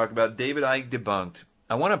wanted to talk about. David Icke Debunked.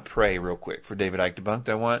 I want to pray real quick for David Icke Debunked.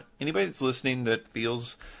 I want anybody that's listening that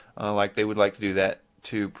feels like they would like to do that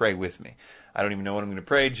to pray with me. I don't even know what I'm going to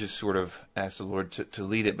pray, just sort of ask the Lord to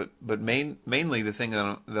lead it. But mainly the thing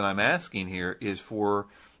that I'm asking here is for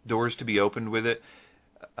doors to be opened with it.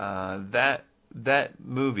 That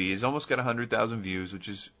movie has almost got 100,000 views, which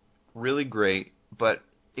is really great, but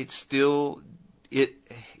it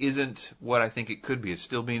isn't what I think it could be. It's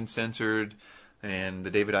still being censored, and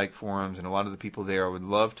the David Icke forums and a lot of the people there, I would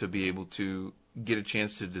love to be able to get a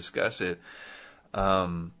chance to discuss it.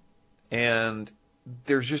 And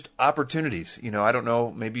there's just opportunities. I don't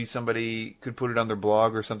know, maybe somebody could put it on their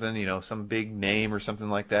blog or something, some big name or something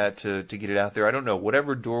like that to get it out there. I don't know,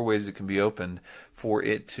 whatever doorways it can be opened for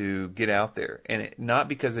it to get out there. And not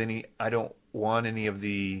because I don't want any of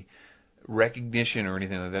the recognition or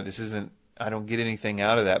anything like that. I don't get anything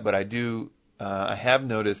out of that, but I have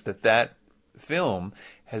noticed that film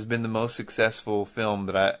has been the most successful film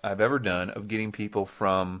that I've ever done of getting people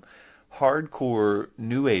from hardcore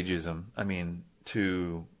New Ageism,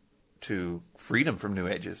 to freedom from New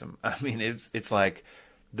Ageism. It's like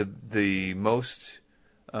the most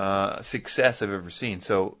success I've ever seen.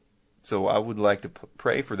 So I would like to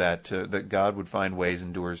pray for that, that God would find ways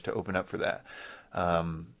and doors to open up for that,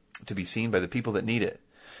 to be seen by the people that need it.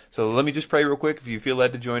 So let me just pray real quick. If you feel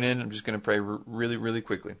led to join in, I'm just going to pray really, really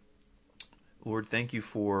quickly. Lord, thank you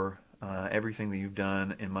for everything that you've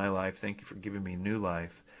done in my life. Thank you for giving me new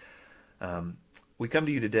life. We come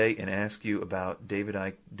to you today and ask you about David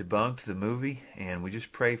Icke Debunked, the movie, and we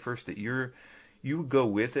just pray first that you would go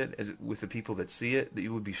with it, with the people that see it, that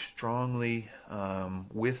you would be strongly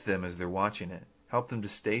with them as they're watching it. Help them to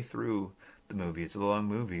stay through the movie. It's a long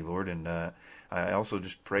movie, Lord, and I also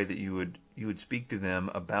just pray that you would speak to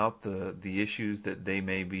them about the issues that they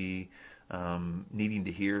may be needing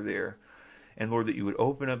to hear there. And Lord, that you would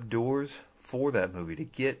open up doors for that movie to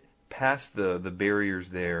get past the barriers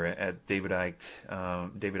there at David Icke's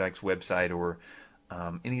website, or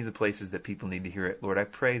any of the places that people need to hear it. Lord, I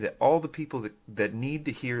pray that all the people that need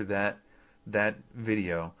to hear that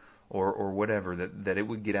video or whatever, that it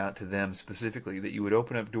would get out to them specifically, that you would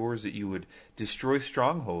open up doors, that you would destroy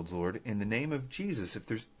strongholds, Lord, in the name of Jesus. If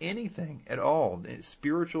there's anything at all,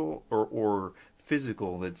 spiritual or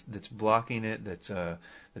physical, that's blocking it, that's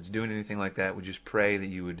doing anything like that, we just pray that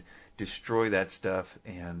you would destroy that stuff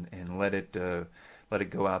and let it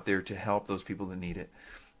go out there to help those people that need it.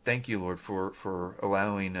 Thank you, Lord, for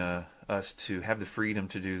allowing us to have the freedom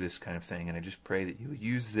to do this kind of thing, and I just pray that you would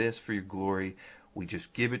use this for your glory. We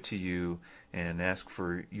just give it to you and ask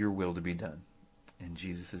for your will to be done. In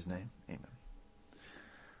Jesus' name, amen.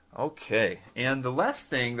 Okay, and the last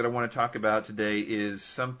thing that I want to talk about today is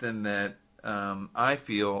something that I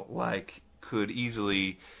feel like could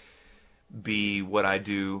easily be what I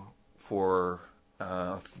do for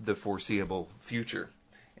the foreseeable future.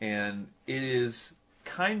 And it is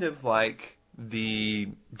kind of like the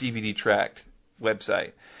DVD Tract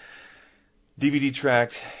website. DVD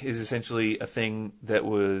Tract is essentially a thing that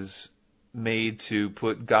was made to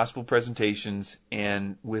put gospel presentations,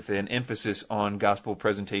 and with an emphasis on gospel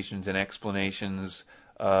presentations and explanations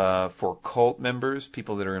for cult members,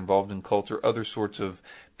 people that are involved in cults or other sorts of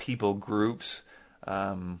people groups.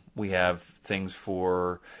 We have things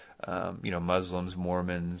for Muslims,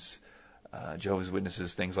 Mormons, Jehovah's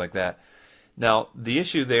Witnesses, things like that. Now, the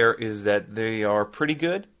issue there is that they are pretty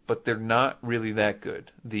good, but they're not really that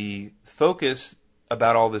good. The focus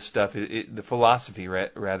about all this stuff, the philosophy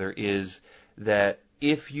rather, is that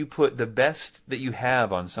if you put the best that you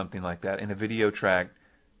have on something like that in a video tract,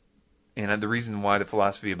 and the reason why the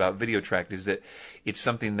philosophy about video tract is that it's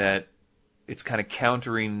something that it's kind of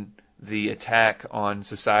countering the attack on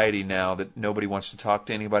society now, that nobody wants to talk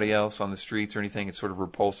to anybody else on the streets or anything. It's sort of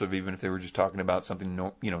repulsive, even if they were just talking about something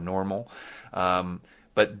normal.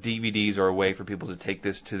 But DVDs are a way for people to take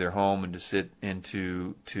this to their home and to sit and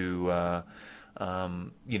to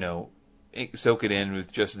soak it in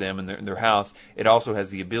with just them in their house. It also has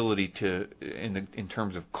the ability to, in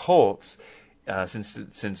terms of cults,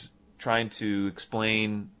 since trying to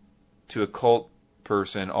explain to a cult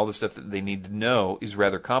person all the stuff that they need to know is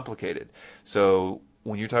rather complicated. So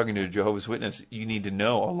when you're talking to a Jehovah's Witness, you need to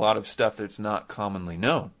know a lot of stuff that's not commonly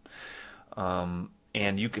known.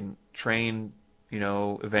 And you can train,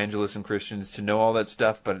 evangelists and Christians to know all that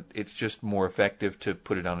stuff, but it's just more effective to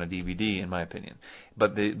put it on a DVD, in my opinion.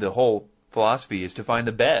 But the whole philosophy is to find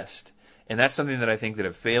the best. And that's something that I think that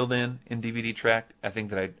I've failed in DVD Tract. I think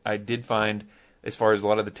that I did find, as far as a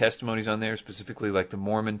lot of the testimonies on there, specifically like the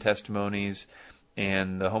Mormon testimonies,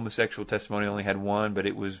 and the homosexual testimony only had one, but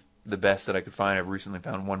it was the best that I could find. I've recently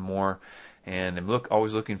found one more, and I'm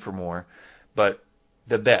always looking for more. But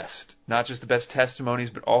the best, not just the best testimonies,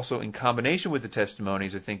 but also in combination with the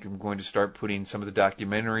testimonies, I think I'm going to start putting some of the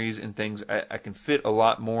documentaries and things. I can fit a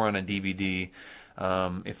lot more on a DVD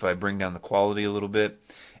if I bring down the quality a little bit.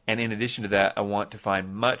 And in addition to that, I want to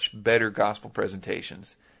find much better gospel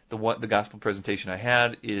presentations. The gospel presentation I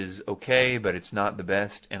had is okay, but it's not the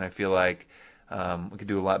best, and I feel like we could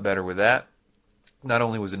do a lot better with that. Not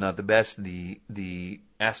only was it not the best, the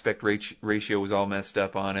aspect ratio was all messed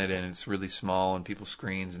up on it, and it's really small on people's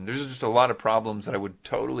screens, and there's just a lot of problems that I would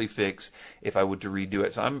totally fix if I were to redo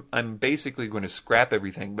it. So I'm basically going to scrap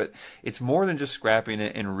everything, but it's more than just scrapping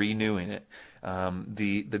it and renewing it.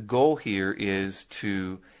 The goal here is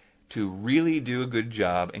to really do a good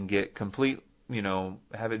job and get complete,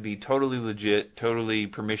 have it be totally legit, totally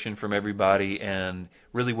permission from everybody, and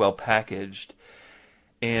really well packaged,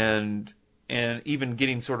 and even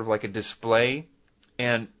getting sort of like a display.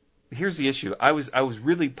 And here's the issue. I was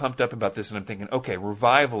really pumped up about this, and I'm thinking, okay,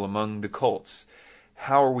 revival among the cults.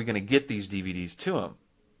 How are we going to get these DVDs to them?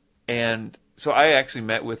 And so I actually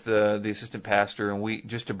met with the assistant pastor, and we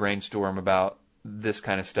just to brainstorm about this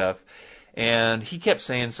kind of stuff. And he kept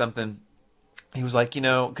saying something. He was like,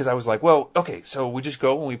 because I was like, well, okay, so we just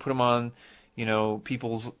go and we put them on,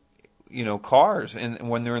 people's, cars, and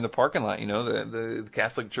when they're in the parking lot, the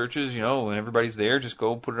Catholic churches, when everybody's there, just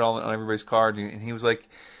go put it all on everybody's car. And he was like,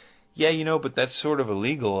 yeah, but that's sort of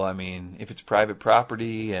illegal. I mean, if it's private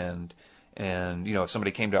property and if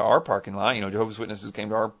somebody came to our parking lot, Jehovah's Witnesses came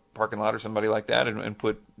to our parking lot or somebody like that and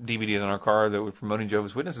put DVDs on our car that were promoting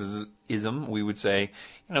Jehovah's Witness-ism, we would say,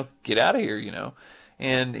 get out of here,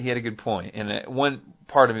 And he had a good point. And one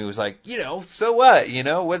part of me was like, so what?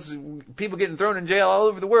 What's people getting thrown in jail all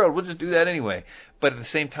over the world? We'll just do that anyway. But at the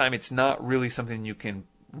same time, it's not really something you can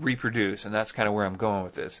reproduce. And that's kind of where I'm going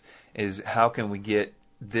with this, is how can we get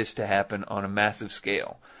this to happen on a massive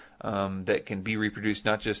scale? that can be reproduced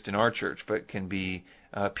not just in our church, but can be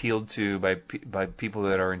appealed to by people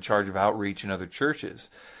that are in charge of outreach in other churches.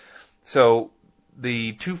 So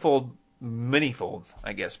the manyfold,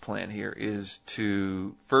 I guess, plan here is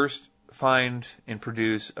to first find and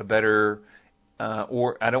produce a better,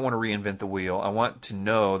 or I don't want to reinvent the wheel. I want to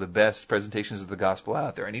know the best presentations of the gospel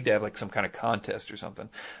out there. I need to have like some kind of contest or something.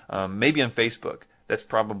 Maybe on Facebook. That's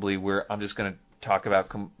probably where I'm just going to talk about,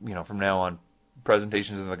 from now on,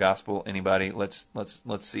 presentations of the gospel. Anybody? Let's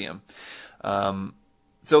see them.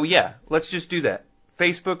 So yeah, let's just do that.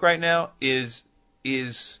 Facebook right now is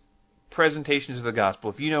presentations of the gospel.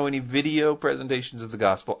 If you know any video presentations of the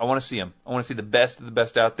gospel, I want to see them. I want to see the best of the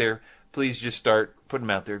best out there. Please just start putting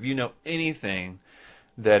them out there. If you know anything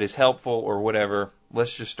that is helpful or whatever,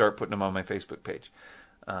 let's just start putting them on my Facebook page.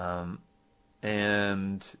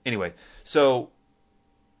 And anyway, so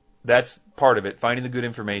that's part of it, finding the good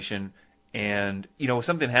information. And,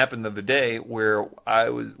 something happened the other day where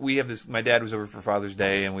my dad was over for Father's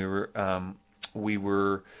Day, and we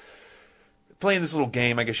were playing this little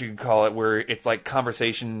game, I guess you could call it, where it's like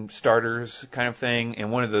conversation starters kind of thing.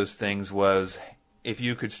 And one of those things was, if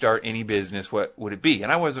you could start any business, what would it be?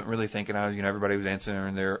 And I wasn't really thinking. Everybody was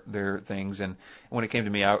answering their things. And when it came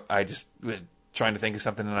to me, I just was trying to think of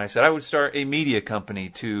something. And I said, I would start a media company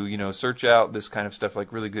to, search out this kind of stuff,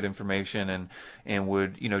 like really good information, and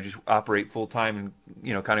would, just operate full time.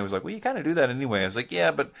 And, Connie was like, well, you kind of do that anyway. I was like,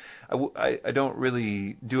 yeah, but I don't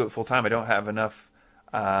really do it full time. I don't have enough,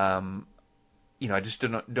 I just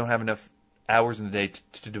don't have enough hours in the day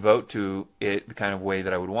to devote to it the kind of way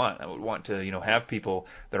that I would want. I would want to, have people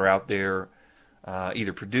that are out there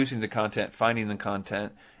either producing the content, finding the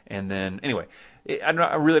content, and then anyway, I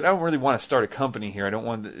don't really want to start a company here.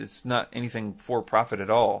 It's not anything for profit at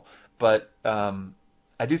all. But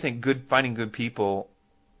I do think finding good people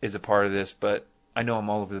is a part of this. But I know I'm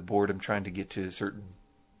all over the board. I'm trying to get to certain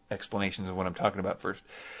explanations of what I'm talking about first.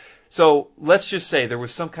 So let's just say there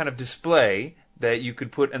was some kind of display that you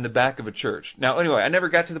could put in the back of a church. Now, anyway, I never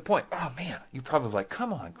got to the point. Oh, man, you're probably like,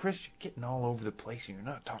 come on, Chris, you're getting all over the place and you're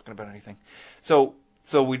not talking about anything. So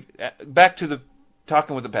we back to the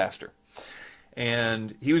talking with the pastor.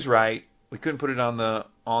 And he was right. We couldn't put it on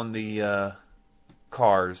the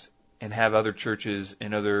cars and have other churches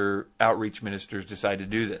and other outreach ministers decide to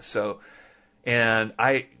do this. And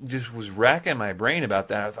I just was racking my brain about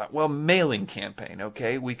that. I thought, well, mailing campaign,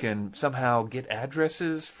 okay? We can somehow get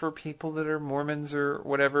addresses for people that are Mormons or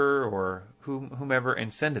whatever, or whomever,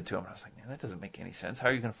 and send it to them. I was like, man, that doesn't make any sense. How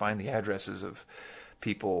are you going to find the addresses of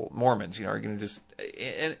people, Mormons? Are you going to just...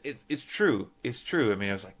 And it's true. It's true. I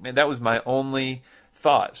mean, I was like, man, that was my only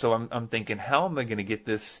thought. So I'm thinking, how am I going to get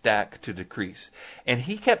this stack to decrease? And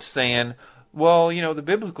he kept saying, well, the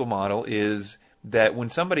biblical model is that when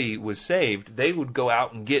somebody was saved, they would go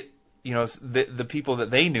out and get, the people that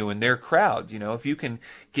they knew in their crowd. If you can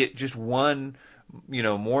get just one,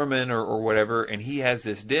 Mormon or whatever, and he has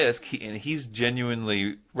this disc, and he's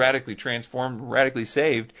genuinely radically transformed, radically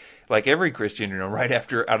saved, like every Christian, right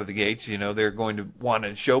after out of the gates, they're going to want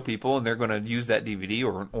to show people, and they're going to use that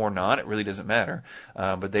DVD or not. It really doesn't matter.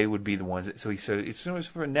 But they would be the ones so he said it's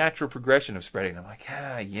for a natural progression of spreading. I'm like,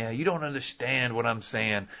 yeah, you don't understand what I'm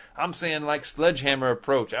saying. I'm saying like sledgehammer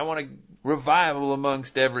approach. I want a revival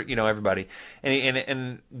amongst everybody.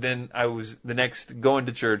 And then I was going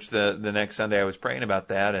to church the next Sunday. I was praying about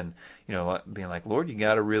that and being like, Lord, you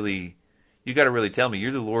got to really tell me,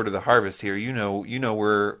 you're the Lord of the harvest here. You know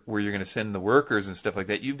where you're going to send the workers and stuff like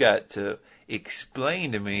that. You've got to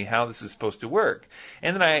explain to me how this is supposed to work.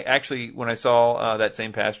 And then I actually, when I saw that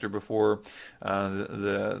same pastor before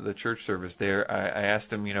the church service there, I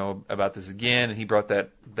asked him, about this again, and he brought that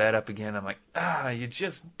up again. I'm like, you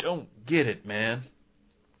just don't get it, man.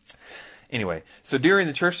 Anyway, so during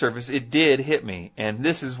the church service, it did hit me, and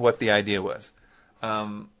this is what the idea was.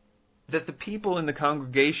 That the people in the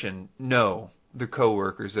congregation know the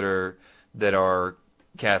coworkers that are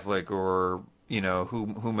Catholic or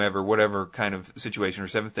whomever, whatever kind of situation, or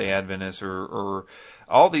Seventh-day Adventists or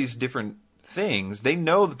all these different things. They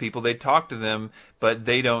know the people. They talk to them, but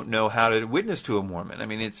they don't know how to witness to a Mormon. I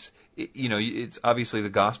mean, it's obviously the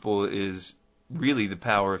gospel is really the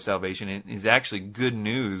power of salvation. It is actually good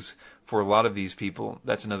news for a lot of these people.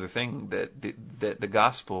 That's another thing, that the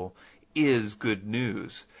gospel is good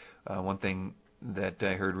news. One thing that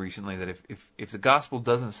I heard recently, that if the gospel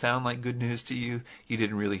doesn't sound like good news to you, you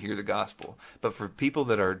didn't really hear the gospel. But for people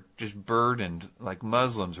that are just burdened, like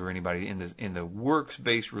Muslims or anybody in the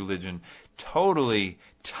works-based religion, totally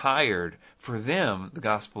tired, for them the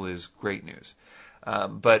gospel is great news.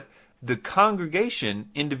 But the congregation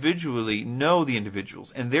individually know the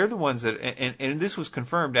individuals, and they're the ones that, and this was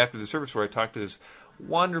confirmed after the service where I talked to this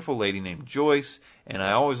wonderful lady named Joyce, and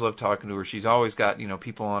I always love talking to her. She's always got,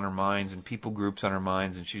 people on her minds and people groups on her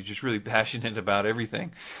minds, and she's just really passionate about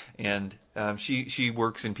everything. And she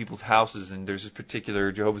works in people's houses, and there's this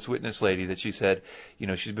particular Jehovah's Witness lady that she said,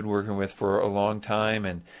 she's been working with for a long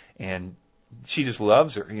time, and she just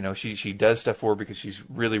loves her. She does stuff for her because she's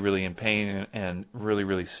really, really in pain and really,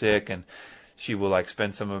 really sick, and she will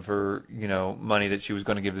spend some of her, money that she was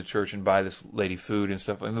going to give to the church and buy this lady food and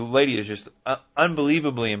stuff. And the lady is just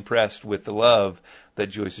unbelievably impressed with the love that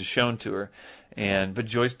Joyce has shown to her. But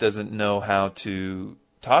Joyce doesn't know how to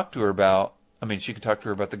talk to her about, she can talk to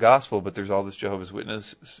her about the gospel, but there's all this Jehovah's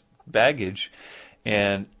Witness baggage.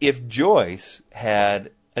 And if Joyce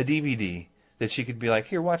had a DVD that she could be like,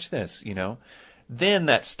 here, watch this, then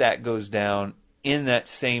that stack goes down in that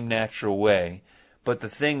same natural way. But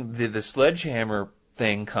the sledgehammer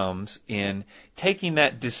thing comes in taking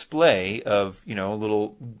that display of, a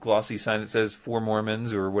little glossy sign that says For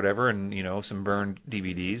Mormons or whatever, and, some burned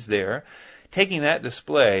DVDs there, taking that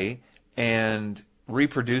display and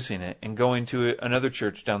reproducing it and going to another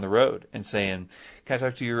church down the road and saying, can I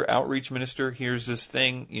talk to your outreach minister? Here's this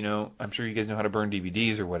thing, I'm sure you guys know how to burn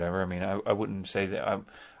DVDs or whatever. I wouldn't say that,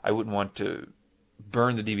 I wouldn't want to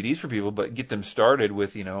burn the DVDs for people, but get them started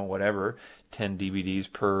with, 10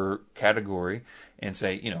 DVDs per category and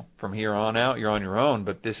say, from here on out, you're on your own,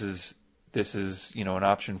 but this is, an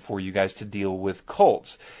option for you guys to deal with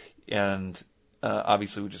cults. And,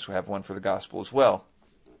 obviously we just have one for the gospel as well.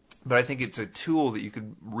 But I think it's a tool that you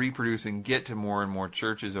could reproduce and get to more and more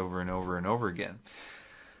churches over and over and over again.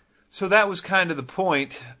 So that was kind of the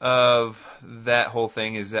point of that whole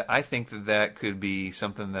thing, is that I think that could be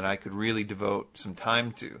something that I could really devote some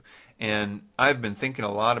time to. And I've been thinking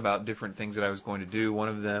a lot about different things that I was going to do. One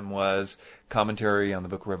of them was commentary on the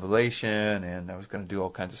book of Revelation, and I was going to do all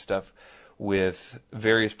kinds of stuff with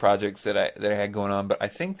various projects that I had going on. But I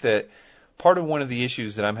think that part of one of the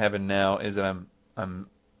issues that I'm having now is that I'm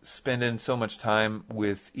spending so much time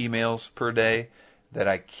with emails per day that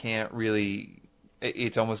I can't really.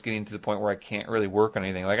 It's almost getting to the point where I can't really work on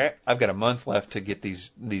anything. I've got a month left to get this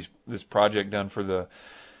project done for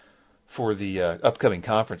the upcoming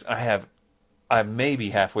conference. I'm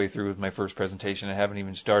maybe halfway through with my first presentation. I haven't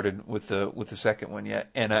even started with the second one yet.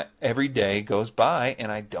 And every day goes by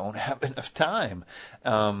and I don't have enough time.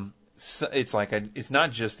 So it's it's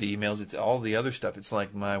not just the emails, it's all the other stuff. It's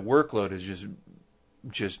like my workload is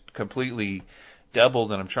just completely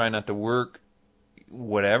doubled, and I'm trying not to work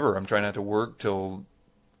whatever. I'm trying not to work till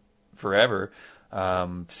forever.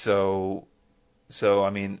 So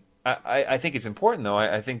I think it's important, though.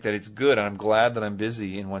 I think that it's good, and I'm glad that I'm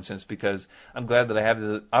busy in one sense, because I'm glad that I have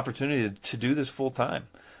the opportunity to do this full time.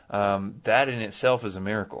 That in itself is a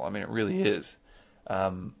miracle. It really is.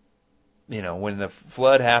 When the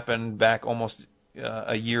flood happened back almost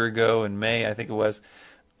a year ago in May, I think it was,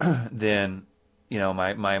 then,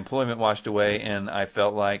 my employment washed away, and I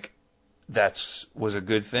felt like that was a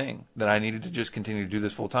good thing, that I needed to just continue to do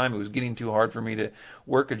this full time. It was getting too hard for me to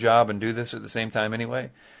work a job and do this at the same time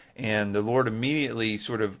anyway. And the Lord immediately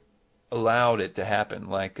sort of allowed it to happen.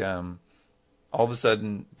 All of a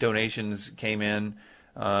sudden, donations came in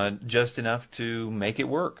just enough to make it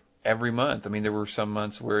work every month. There were some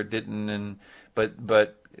months where it didn't,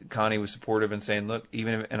 but Connie was supportive and saying, look,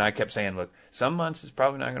 and I kept saying, look, some months it's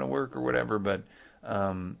probably not going to work or whatever, but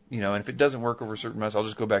and if it doesn't work over certain months, I'll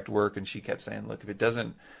just go back to work. And she kept saying, look, if it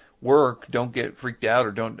doesn't work, don't get freaked out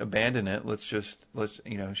or don't abandon it.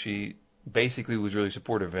 She basically was really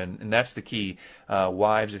supportive. And that's the key.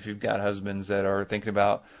 Wives, if you've got husbands that are thinking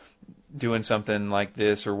about doing something like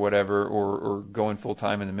this or whatever, or going full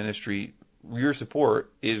time in the ministry, your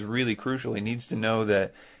support is really crucial. He needs to know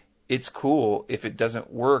that it's cool if it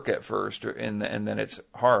doesn't work at first, and then it's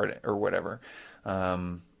hard or whatever.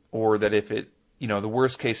 Or that if it, the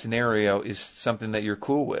worst case scenario is something that you're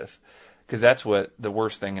cool with. Because that's what the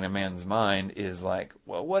worst thing in a man's mind is, like,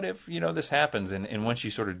 well, what if, this happens? And once you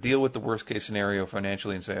sort of deal with the worst case scenario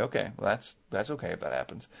financially and say, okay, well, that's okay if that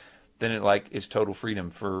happens, then it is total freedom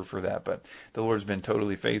for that. But the Lord's been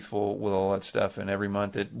totally faithful with all that stuff, and every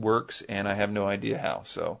month it works, and I have no idea how.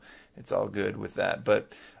 So it's all good with that.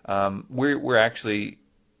 But we're actually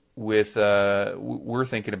we're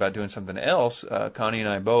thinking about doing something else. Connie and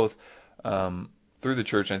I both, through the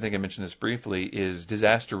church, and I think I mentioned this briefly, is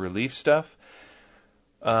disaster relief stuff.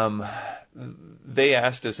 They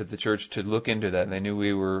asked us at the church to look into that. They knew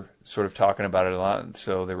we were sort of talking about it a lot, and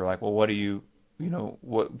so they were like, well, what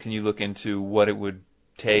can you look into what it would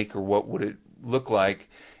take, or what would it look like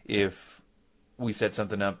if we set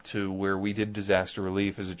something up to where we did disaster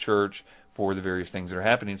relief as a church for the various things that are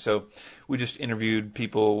happening. So we just interviewed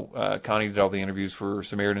people. Connie did all the interviews for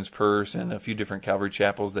Samaritan's Purse and a few different Calvary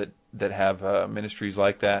chapels that have ministries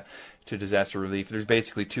like that to disaster relief. There's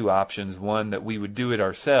basically two options. One, that we would do it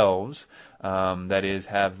ourselves, that is,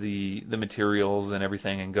 have the materials and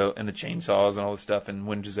everything and the chainsaws and all the stuff, and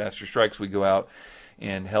when disaster strikes, we go out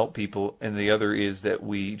and help people. And the other is that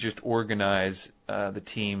we just organize the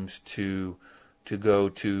teams to go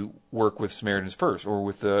to work with Samaritan's Purse or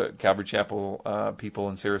with the Calvary Chapel people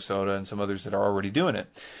in Sarasota and some others that are already doing it.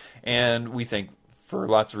 And we think, for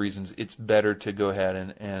lots of reasons, it's better to go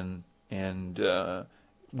ahead and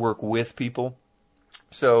work with people.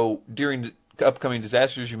 So during upcoming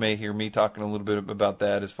disasters, you may hear me talking a little bit about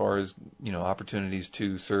that as far as, opportunities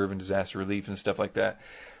to serve in disaster relief and stuff like that.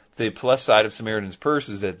 The plus side of Samaritan's Purse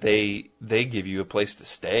is that they give you a place to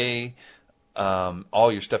stay.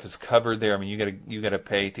 All your stuff is covered there. I mean, you gotta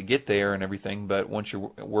pay to get there and everything, but once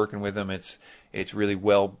you're working with them, it's really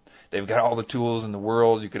well. They've got all the tools in the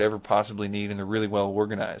world you could ever possibly need, and they're really well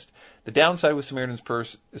organized. The downside with Samaritan's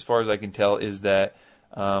Purse, as far as I can tell, is that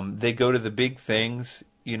they go to the big things,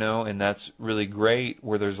 and that's really great,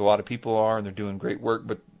 where there's a lot of people are and they're doing great work.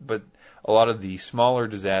 But a lot of the smaller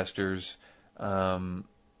disasters,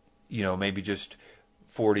 maybe just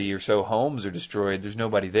 40 or so homes are destroyed. There's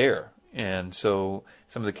nobody there. And so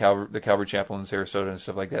some of the Calvary Chapel in Sarasota and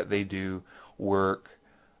stuff like that, they do work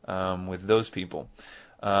with those people.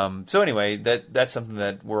 So anyway, that's something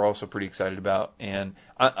that we're also pretty excited about. And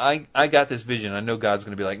I got this vision. I know God's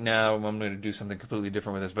going to be like, no, I'm going to do something completely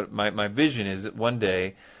different with this. But my vision is that one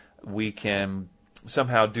day we can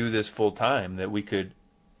somehow do this full time. That we could,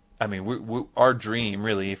 our dream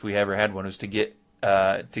really, if we ever had one, was to get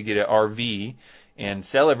an RV and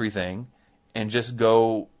sell everything and just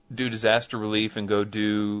go do disaster relief and go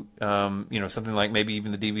do, something like maybe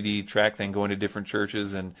even the DVD track thing, going to different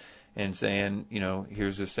churches and saying,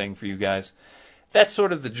 here's this thing for you guys. That's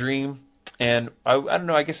sort of the dream. And I don't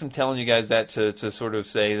know, I guess I'm telling you guys that to sort of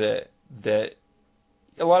say that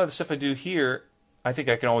a lot of the stuff I do here, I think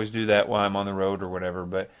I can always do that while I'm on the road or whatever,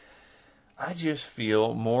 but I just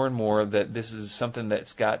feel more and more that this is something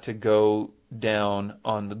that's got to go down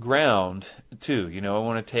on the ground too. I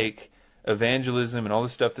want to take evangelism and all the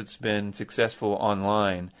stuff that's been successful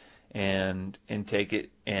online and take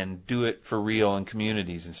it and do it for real in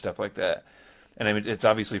communities and stuff like that. And it's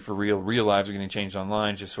obviously for real. Real lives are getting changed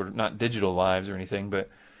online, just sort of not digital lives or anything. But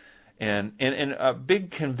and a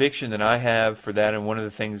big conviction that I have for that, and one of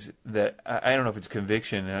the things that I don't know if it's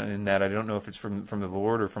conviction in that I don't know if it's from the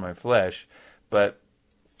Lord or from my flesh, but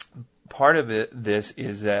part of this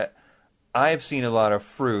is that I've seen a lot of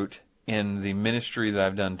fruit in the ministry that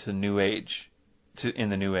I've done in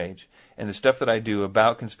the New Age. And the stuff that I do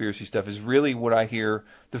about conspiracy stuff is really what I hear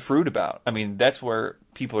the fruit about. I mean, that's where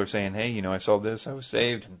people are saying, hey, I saw this, I was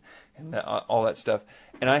saved, and all that stuff.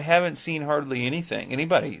 And I haven't seen hardly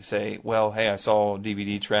anybody say, well, hey, I saw a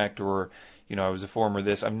DVD tract, or, I was a former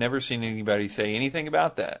this. I've never seen anybody say anything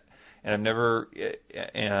about that. And I've never,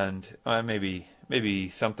 maybe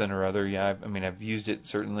something or other. Yeah, I've used it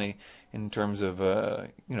certainly in terms of,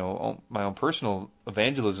 my own personal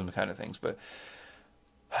evangelism kind of things. But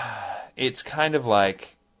it's kind of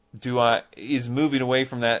like, is moving away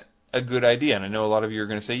from that a good idea? And I know a lot of you are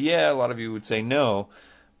going to say, yeah, a lot of you would say no.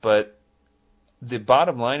 But the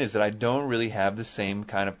bottom line is that I don't really have the same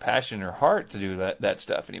kind of passion or heart to do that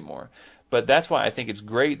stuff anymore. But that's why I think it's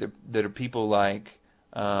great that are people like,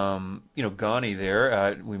 Ghani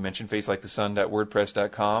there. We mentioned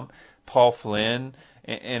facelikethesun.wordpress.com. Paul Flynn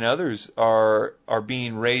and others are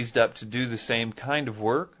being raised up to do the same kind of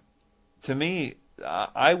work. To me,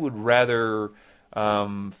 I would rather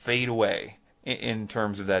fade away in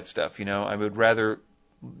terms of that stuff. I would rather,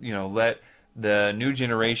 let the new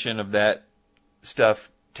generation of that stuff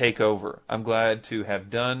take over. I'm glad to have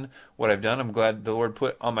done what I've done. I'm glad the Lord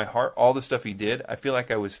put on my heart all the stuff He did. I feel like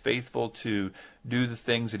I was faithful to do the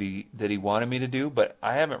things that He wanted me to do, but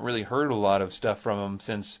I haven't really heard a lot of stuff from Him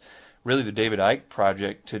since really the David Icke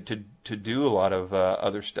project to do a lot of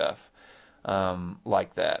other stuff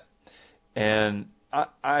like that. And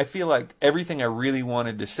I feel like everything I really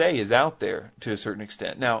wanted to say is out there to a certain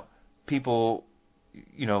extent. Now, people,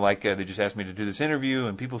 they just asked me to do this interview,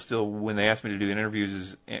 and people still, when they ask me to do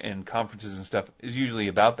interviews and conferences and stuff, is usually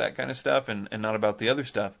about that kind of stuff and not about the other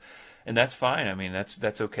stuff. And that's fine.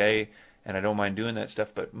 That's okay, and I don't mind doing that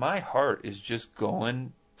stuff. But my heart is just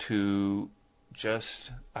going to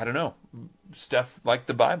stuff like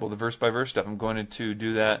the Bible, the verse-by-verse stuff. I'm going to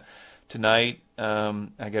do that tonight.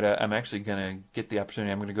 I'm actually gonna get the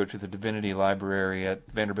opportunity. I'm gonna go to the Divinity Library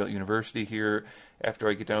at Vanderbilt University here after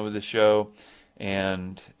I get done with the show,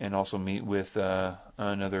 and also meet with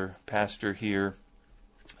another pastor here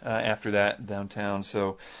after that downtown.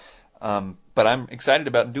 So, but I'm excited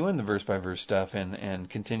about doing the verse by verse stuff and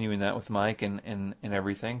continuing that with Mike and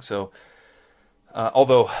everything. So,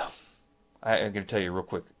 although I got to tell you real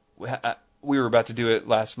quick, we were about to do it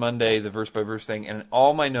last Monday, the verse by verse thing, and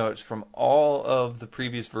all my notes from all of the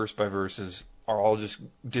previous verse by verses are all just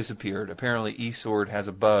disappeared. Apparently, eSword has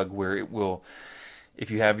a bug where it will, if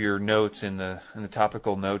you have your notes in the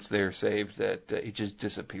topical notes there saved, that it just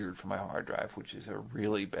disappeared from my hard drive, which is a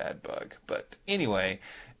really bad bug. But anyway,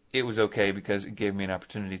 it was okay because it gave me an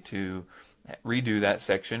opportunity to redo that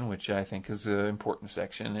section, which I think is an important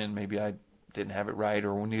section, and maybe I didn't have it right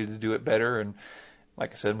or needed to do it better. And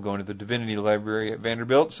like I said, I'm going to the Divinity Library at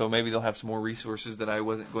Vanderbilt, so maybe they'll have some more resources that I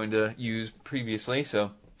wasn't going to use previously.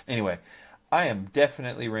 So anyway, I am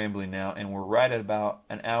definitely rambling now, and we're right at about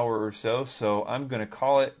an hour or so, so I'm going to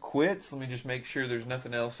call it quits. Let me just make sure there's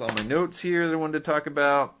nothing else on my notes here that I wanted to talk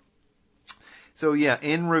about. So yeah,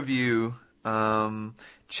 in review,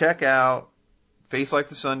 check out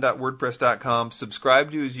facelikethesun.wordpress.com.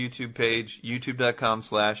 Subscribe to his YouTube page,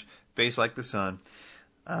 youtube.com/facelikethesun.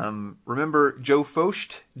 Remember Joe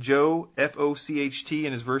Focht, Joe Focht,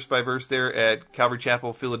 and his verse by verse there at Calvary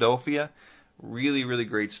Chapel, Philadelphia. Really, really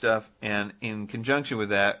great stuff. And in conjunction with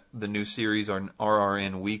that, the new series on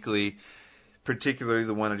RRN Weekly, particularly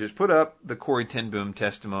the one I just put up, the Corrie ten Boom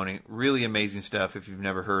testimony. Really amazing stuff. If you've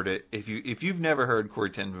never heard it, if you've never heard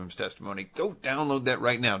Corrie ten Boom's testimony, go download that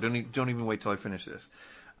right now. Don't even wait till I finish this.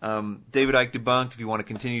 David Icke Debunked. If you want to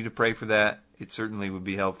continue to pray for that, it certainly would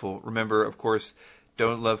be helpful. Remember, of course,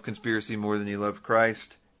 don't love conspiracy more than you love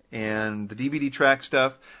Christ. And the DVD track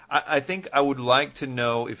stuff, I think I would like to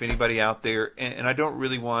know if anybody out there, and I don't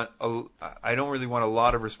really want a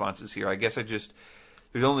lot of responses here. I guess I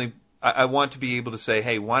want to be able to say,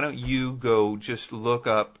 hey, why don't you go just look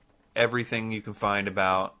up everything you can find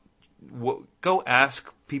about, go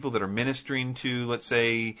ask people that are ministering to, let's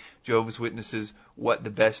say, Jehovah's Witnesses, what the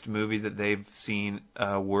best movie that they've seen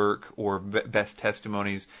work, or best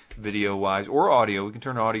testimonies video-wise, or audio. We can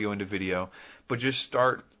turn audio into video. But just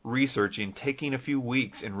start researching, taking a few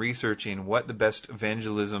weeks and researching what the best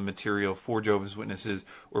evangelism material for Jehovah's Witnesses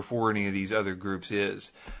or for any of these other groups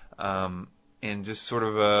is. And just sort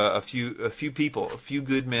of a few people, a few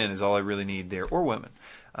good men is all I really need there, or women.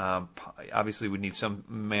 Obviously, we need some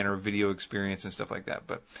manner of video experience and stuff like that.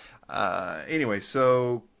 But anyway,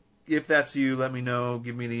 so if that's you, let me know.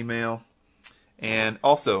 Give me an email. And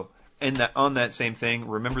also, on that same thing,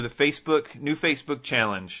 remember the new Facebook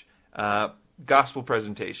challenge, gospel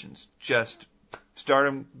presentations. Just start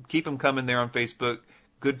them, keep them coming there on Facebook.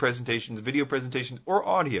 Good presentations, video presentations, or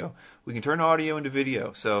audio. We can turn audio into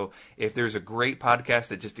video. So if there's a great podcast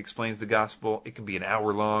that just explains the gospel, it can be an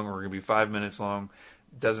hour long or it can be 5 minutes long.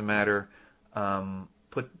 Doesn't matter.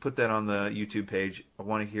 Put that on the YouTube page. I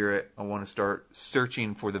want to hear it. I want to start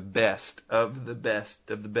searching for the best of the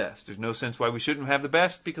best of the best. There's no sense why we shouldn't have the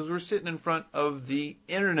best, because we're sitting in front of the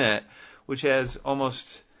internet, which has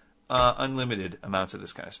almost unlimited amounts of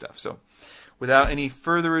this kind of stuff. So without any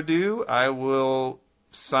further ado, I will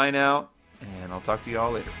sign out, and I'll talk to you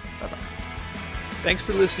all later. Bye-bye. Thanks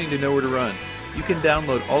for listening to Nowhere to Run. You can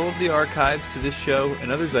download all of the archives to this show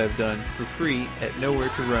and others I've done for free at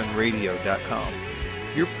nowheretorunradio.com.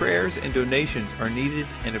 Your prayers and donations are needed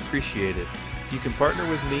and appreciated. You can partner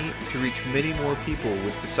with me to reach many more people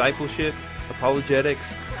with discipleship,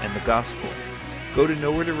 apologetics, and the gospel. Go to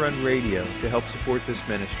Nowhere to Run Radio to help support this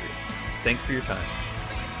ministry. Thanks for your time.